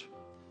serpent.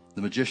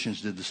 The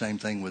magicians did the same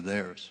thing with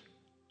theirs.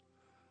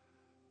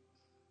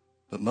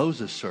 But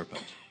Moses'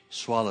 serpent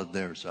swallowed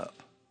theirs up.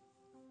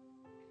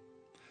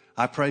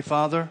 I pray,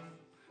 Father,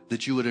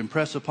 that you would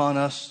impress upon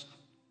us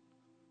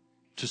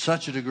to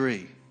such a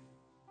degree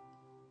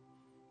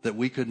that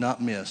we could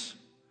not miss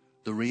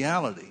the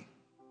reality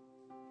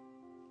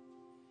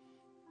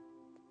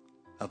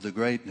of the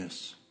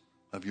greatness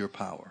of your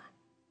power.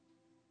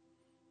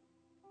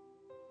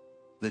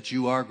 That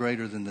you are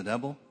greater than the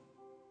devil,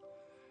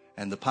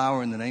 and the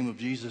power in the name of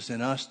Jesus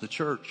in us, the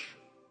church,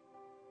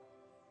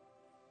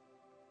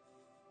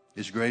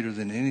 is greater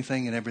than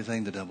anything and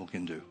everything the devil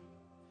can do.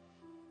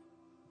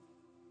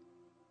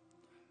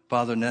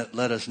 Father,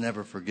 let us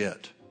never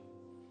forget,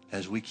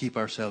 as we keep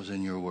ourselves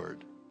in your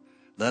word,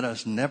 let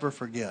us never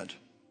forget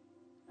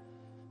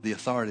the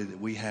authority that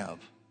we have,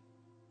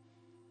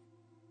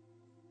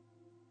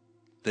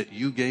 that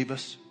you gave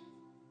us,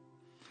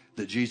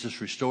 that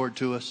Jesus restored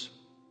to us.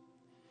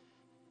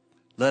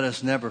 Let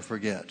us never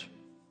forget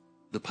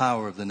the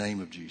power of the name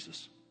of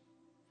Jesus.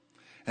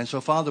 And so,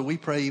 Father, we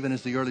pray even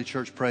as the early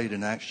church prayed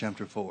in Acts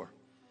chapter 4,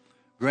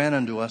 grant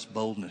unto us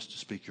boldness to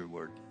speak your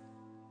word,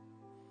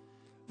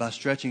 by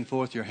stretching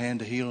forth your hand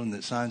to heal, and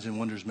that signs and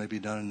wonders may be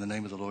done in the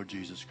name of the Lord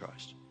Jesus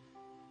Christ.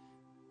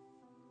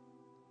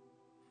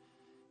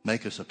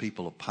 Make us a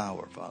people of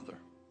power, Father.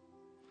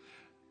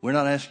 We're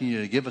not asking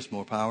you to give us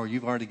more power.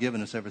 You've already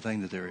given us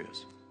everything that there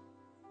is.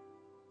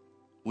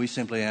 We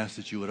simply ask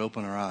that you would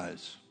open our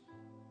eyes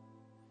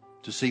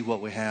to see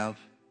what we have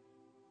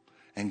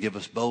and give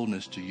us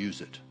boldness to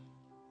use it,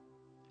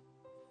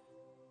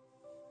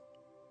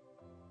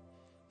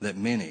 that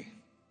many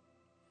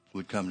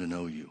would come to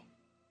know you.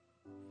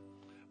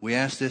 We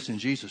ask this in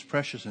Jesus'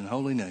 precious and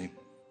holy name.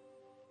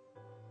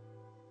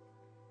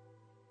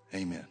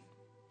 Amen.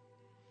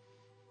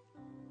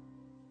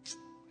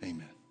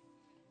 Amen.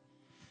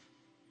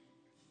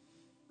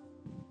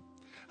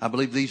 I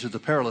believe these are the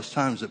perilous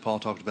times that Paul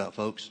talked about,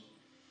 folks.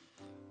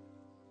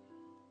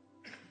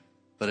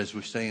 But as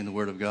we stay in the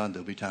Word of God,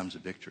 there'll be times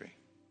of victory.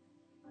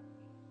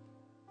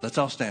 Let's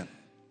all stand.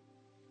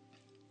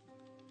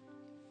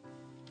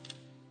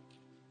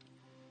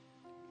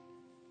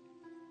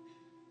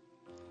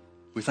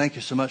 We thank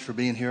you so much for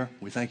being here.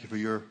 We thank you for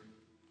your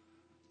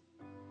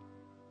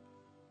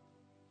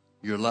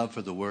love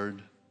for the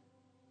Word.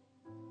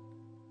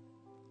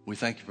 We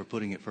thank you for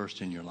putting it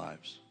first in your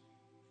lives.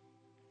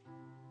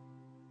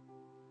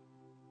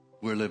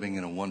 We're living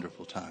in a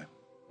wonderful time,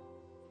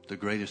 the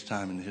greatest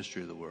time in the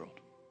history of the world,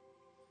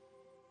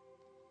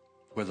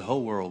 where the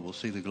whole world will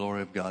see the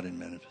glory of God in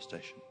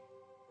manifestation.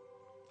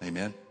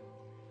 Amen.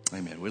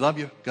 Amen. We love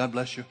you. God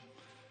bless you.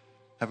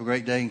 Have a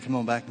great day, and come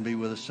on back and be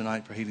with us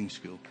tonight for Healing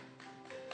School.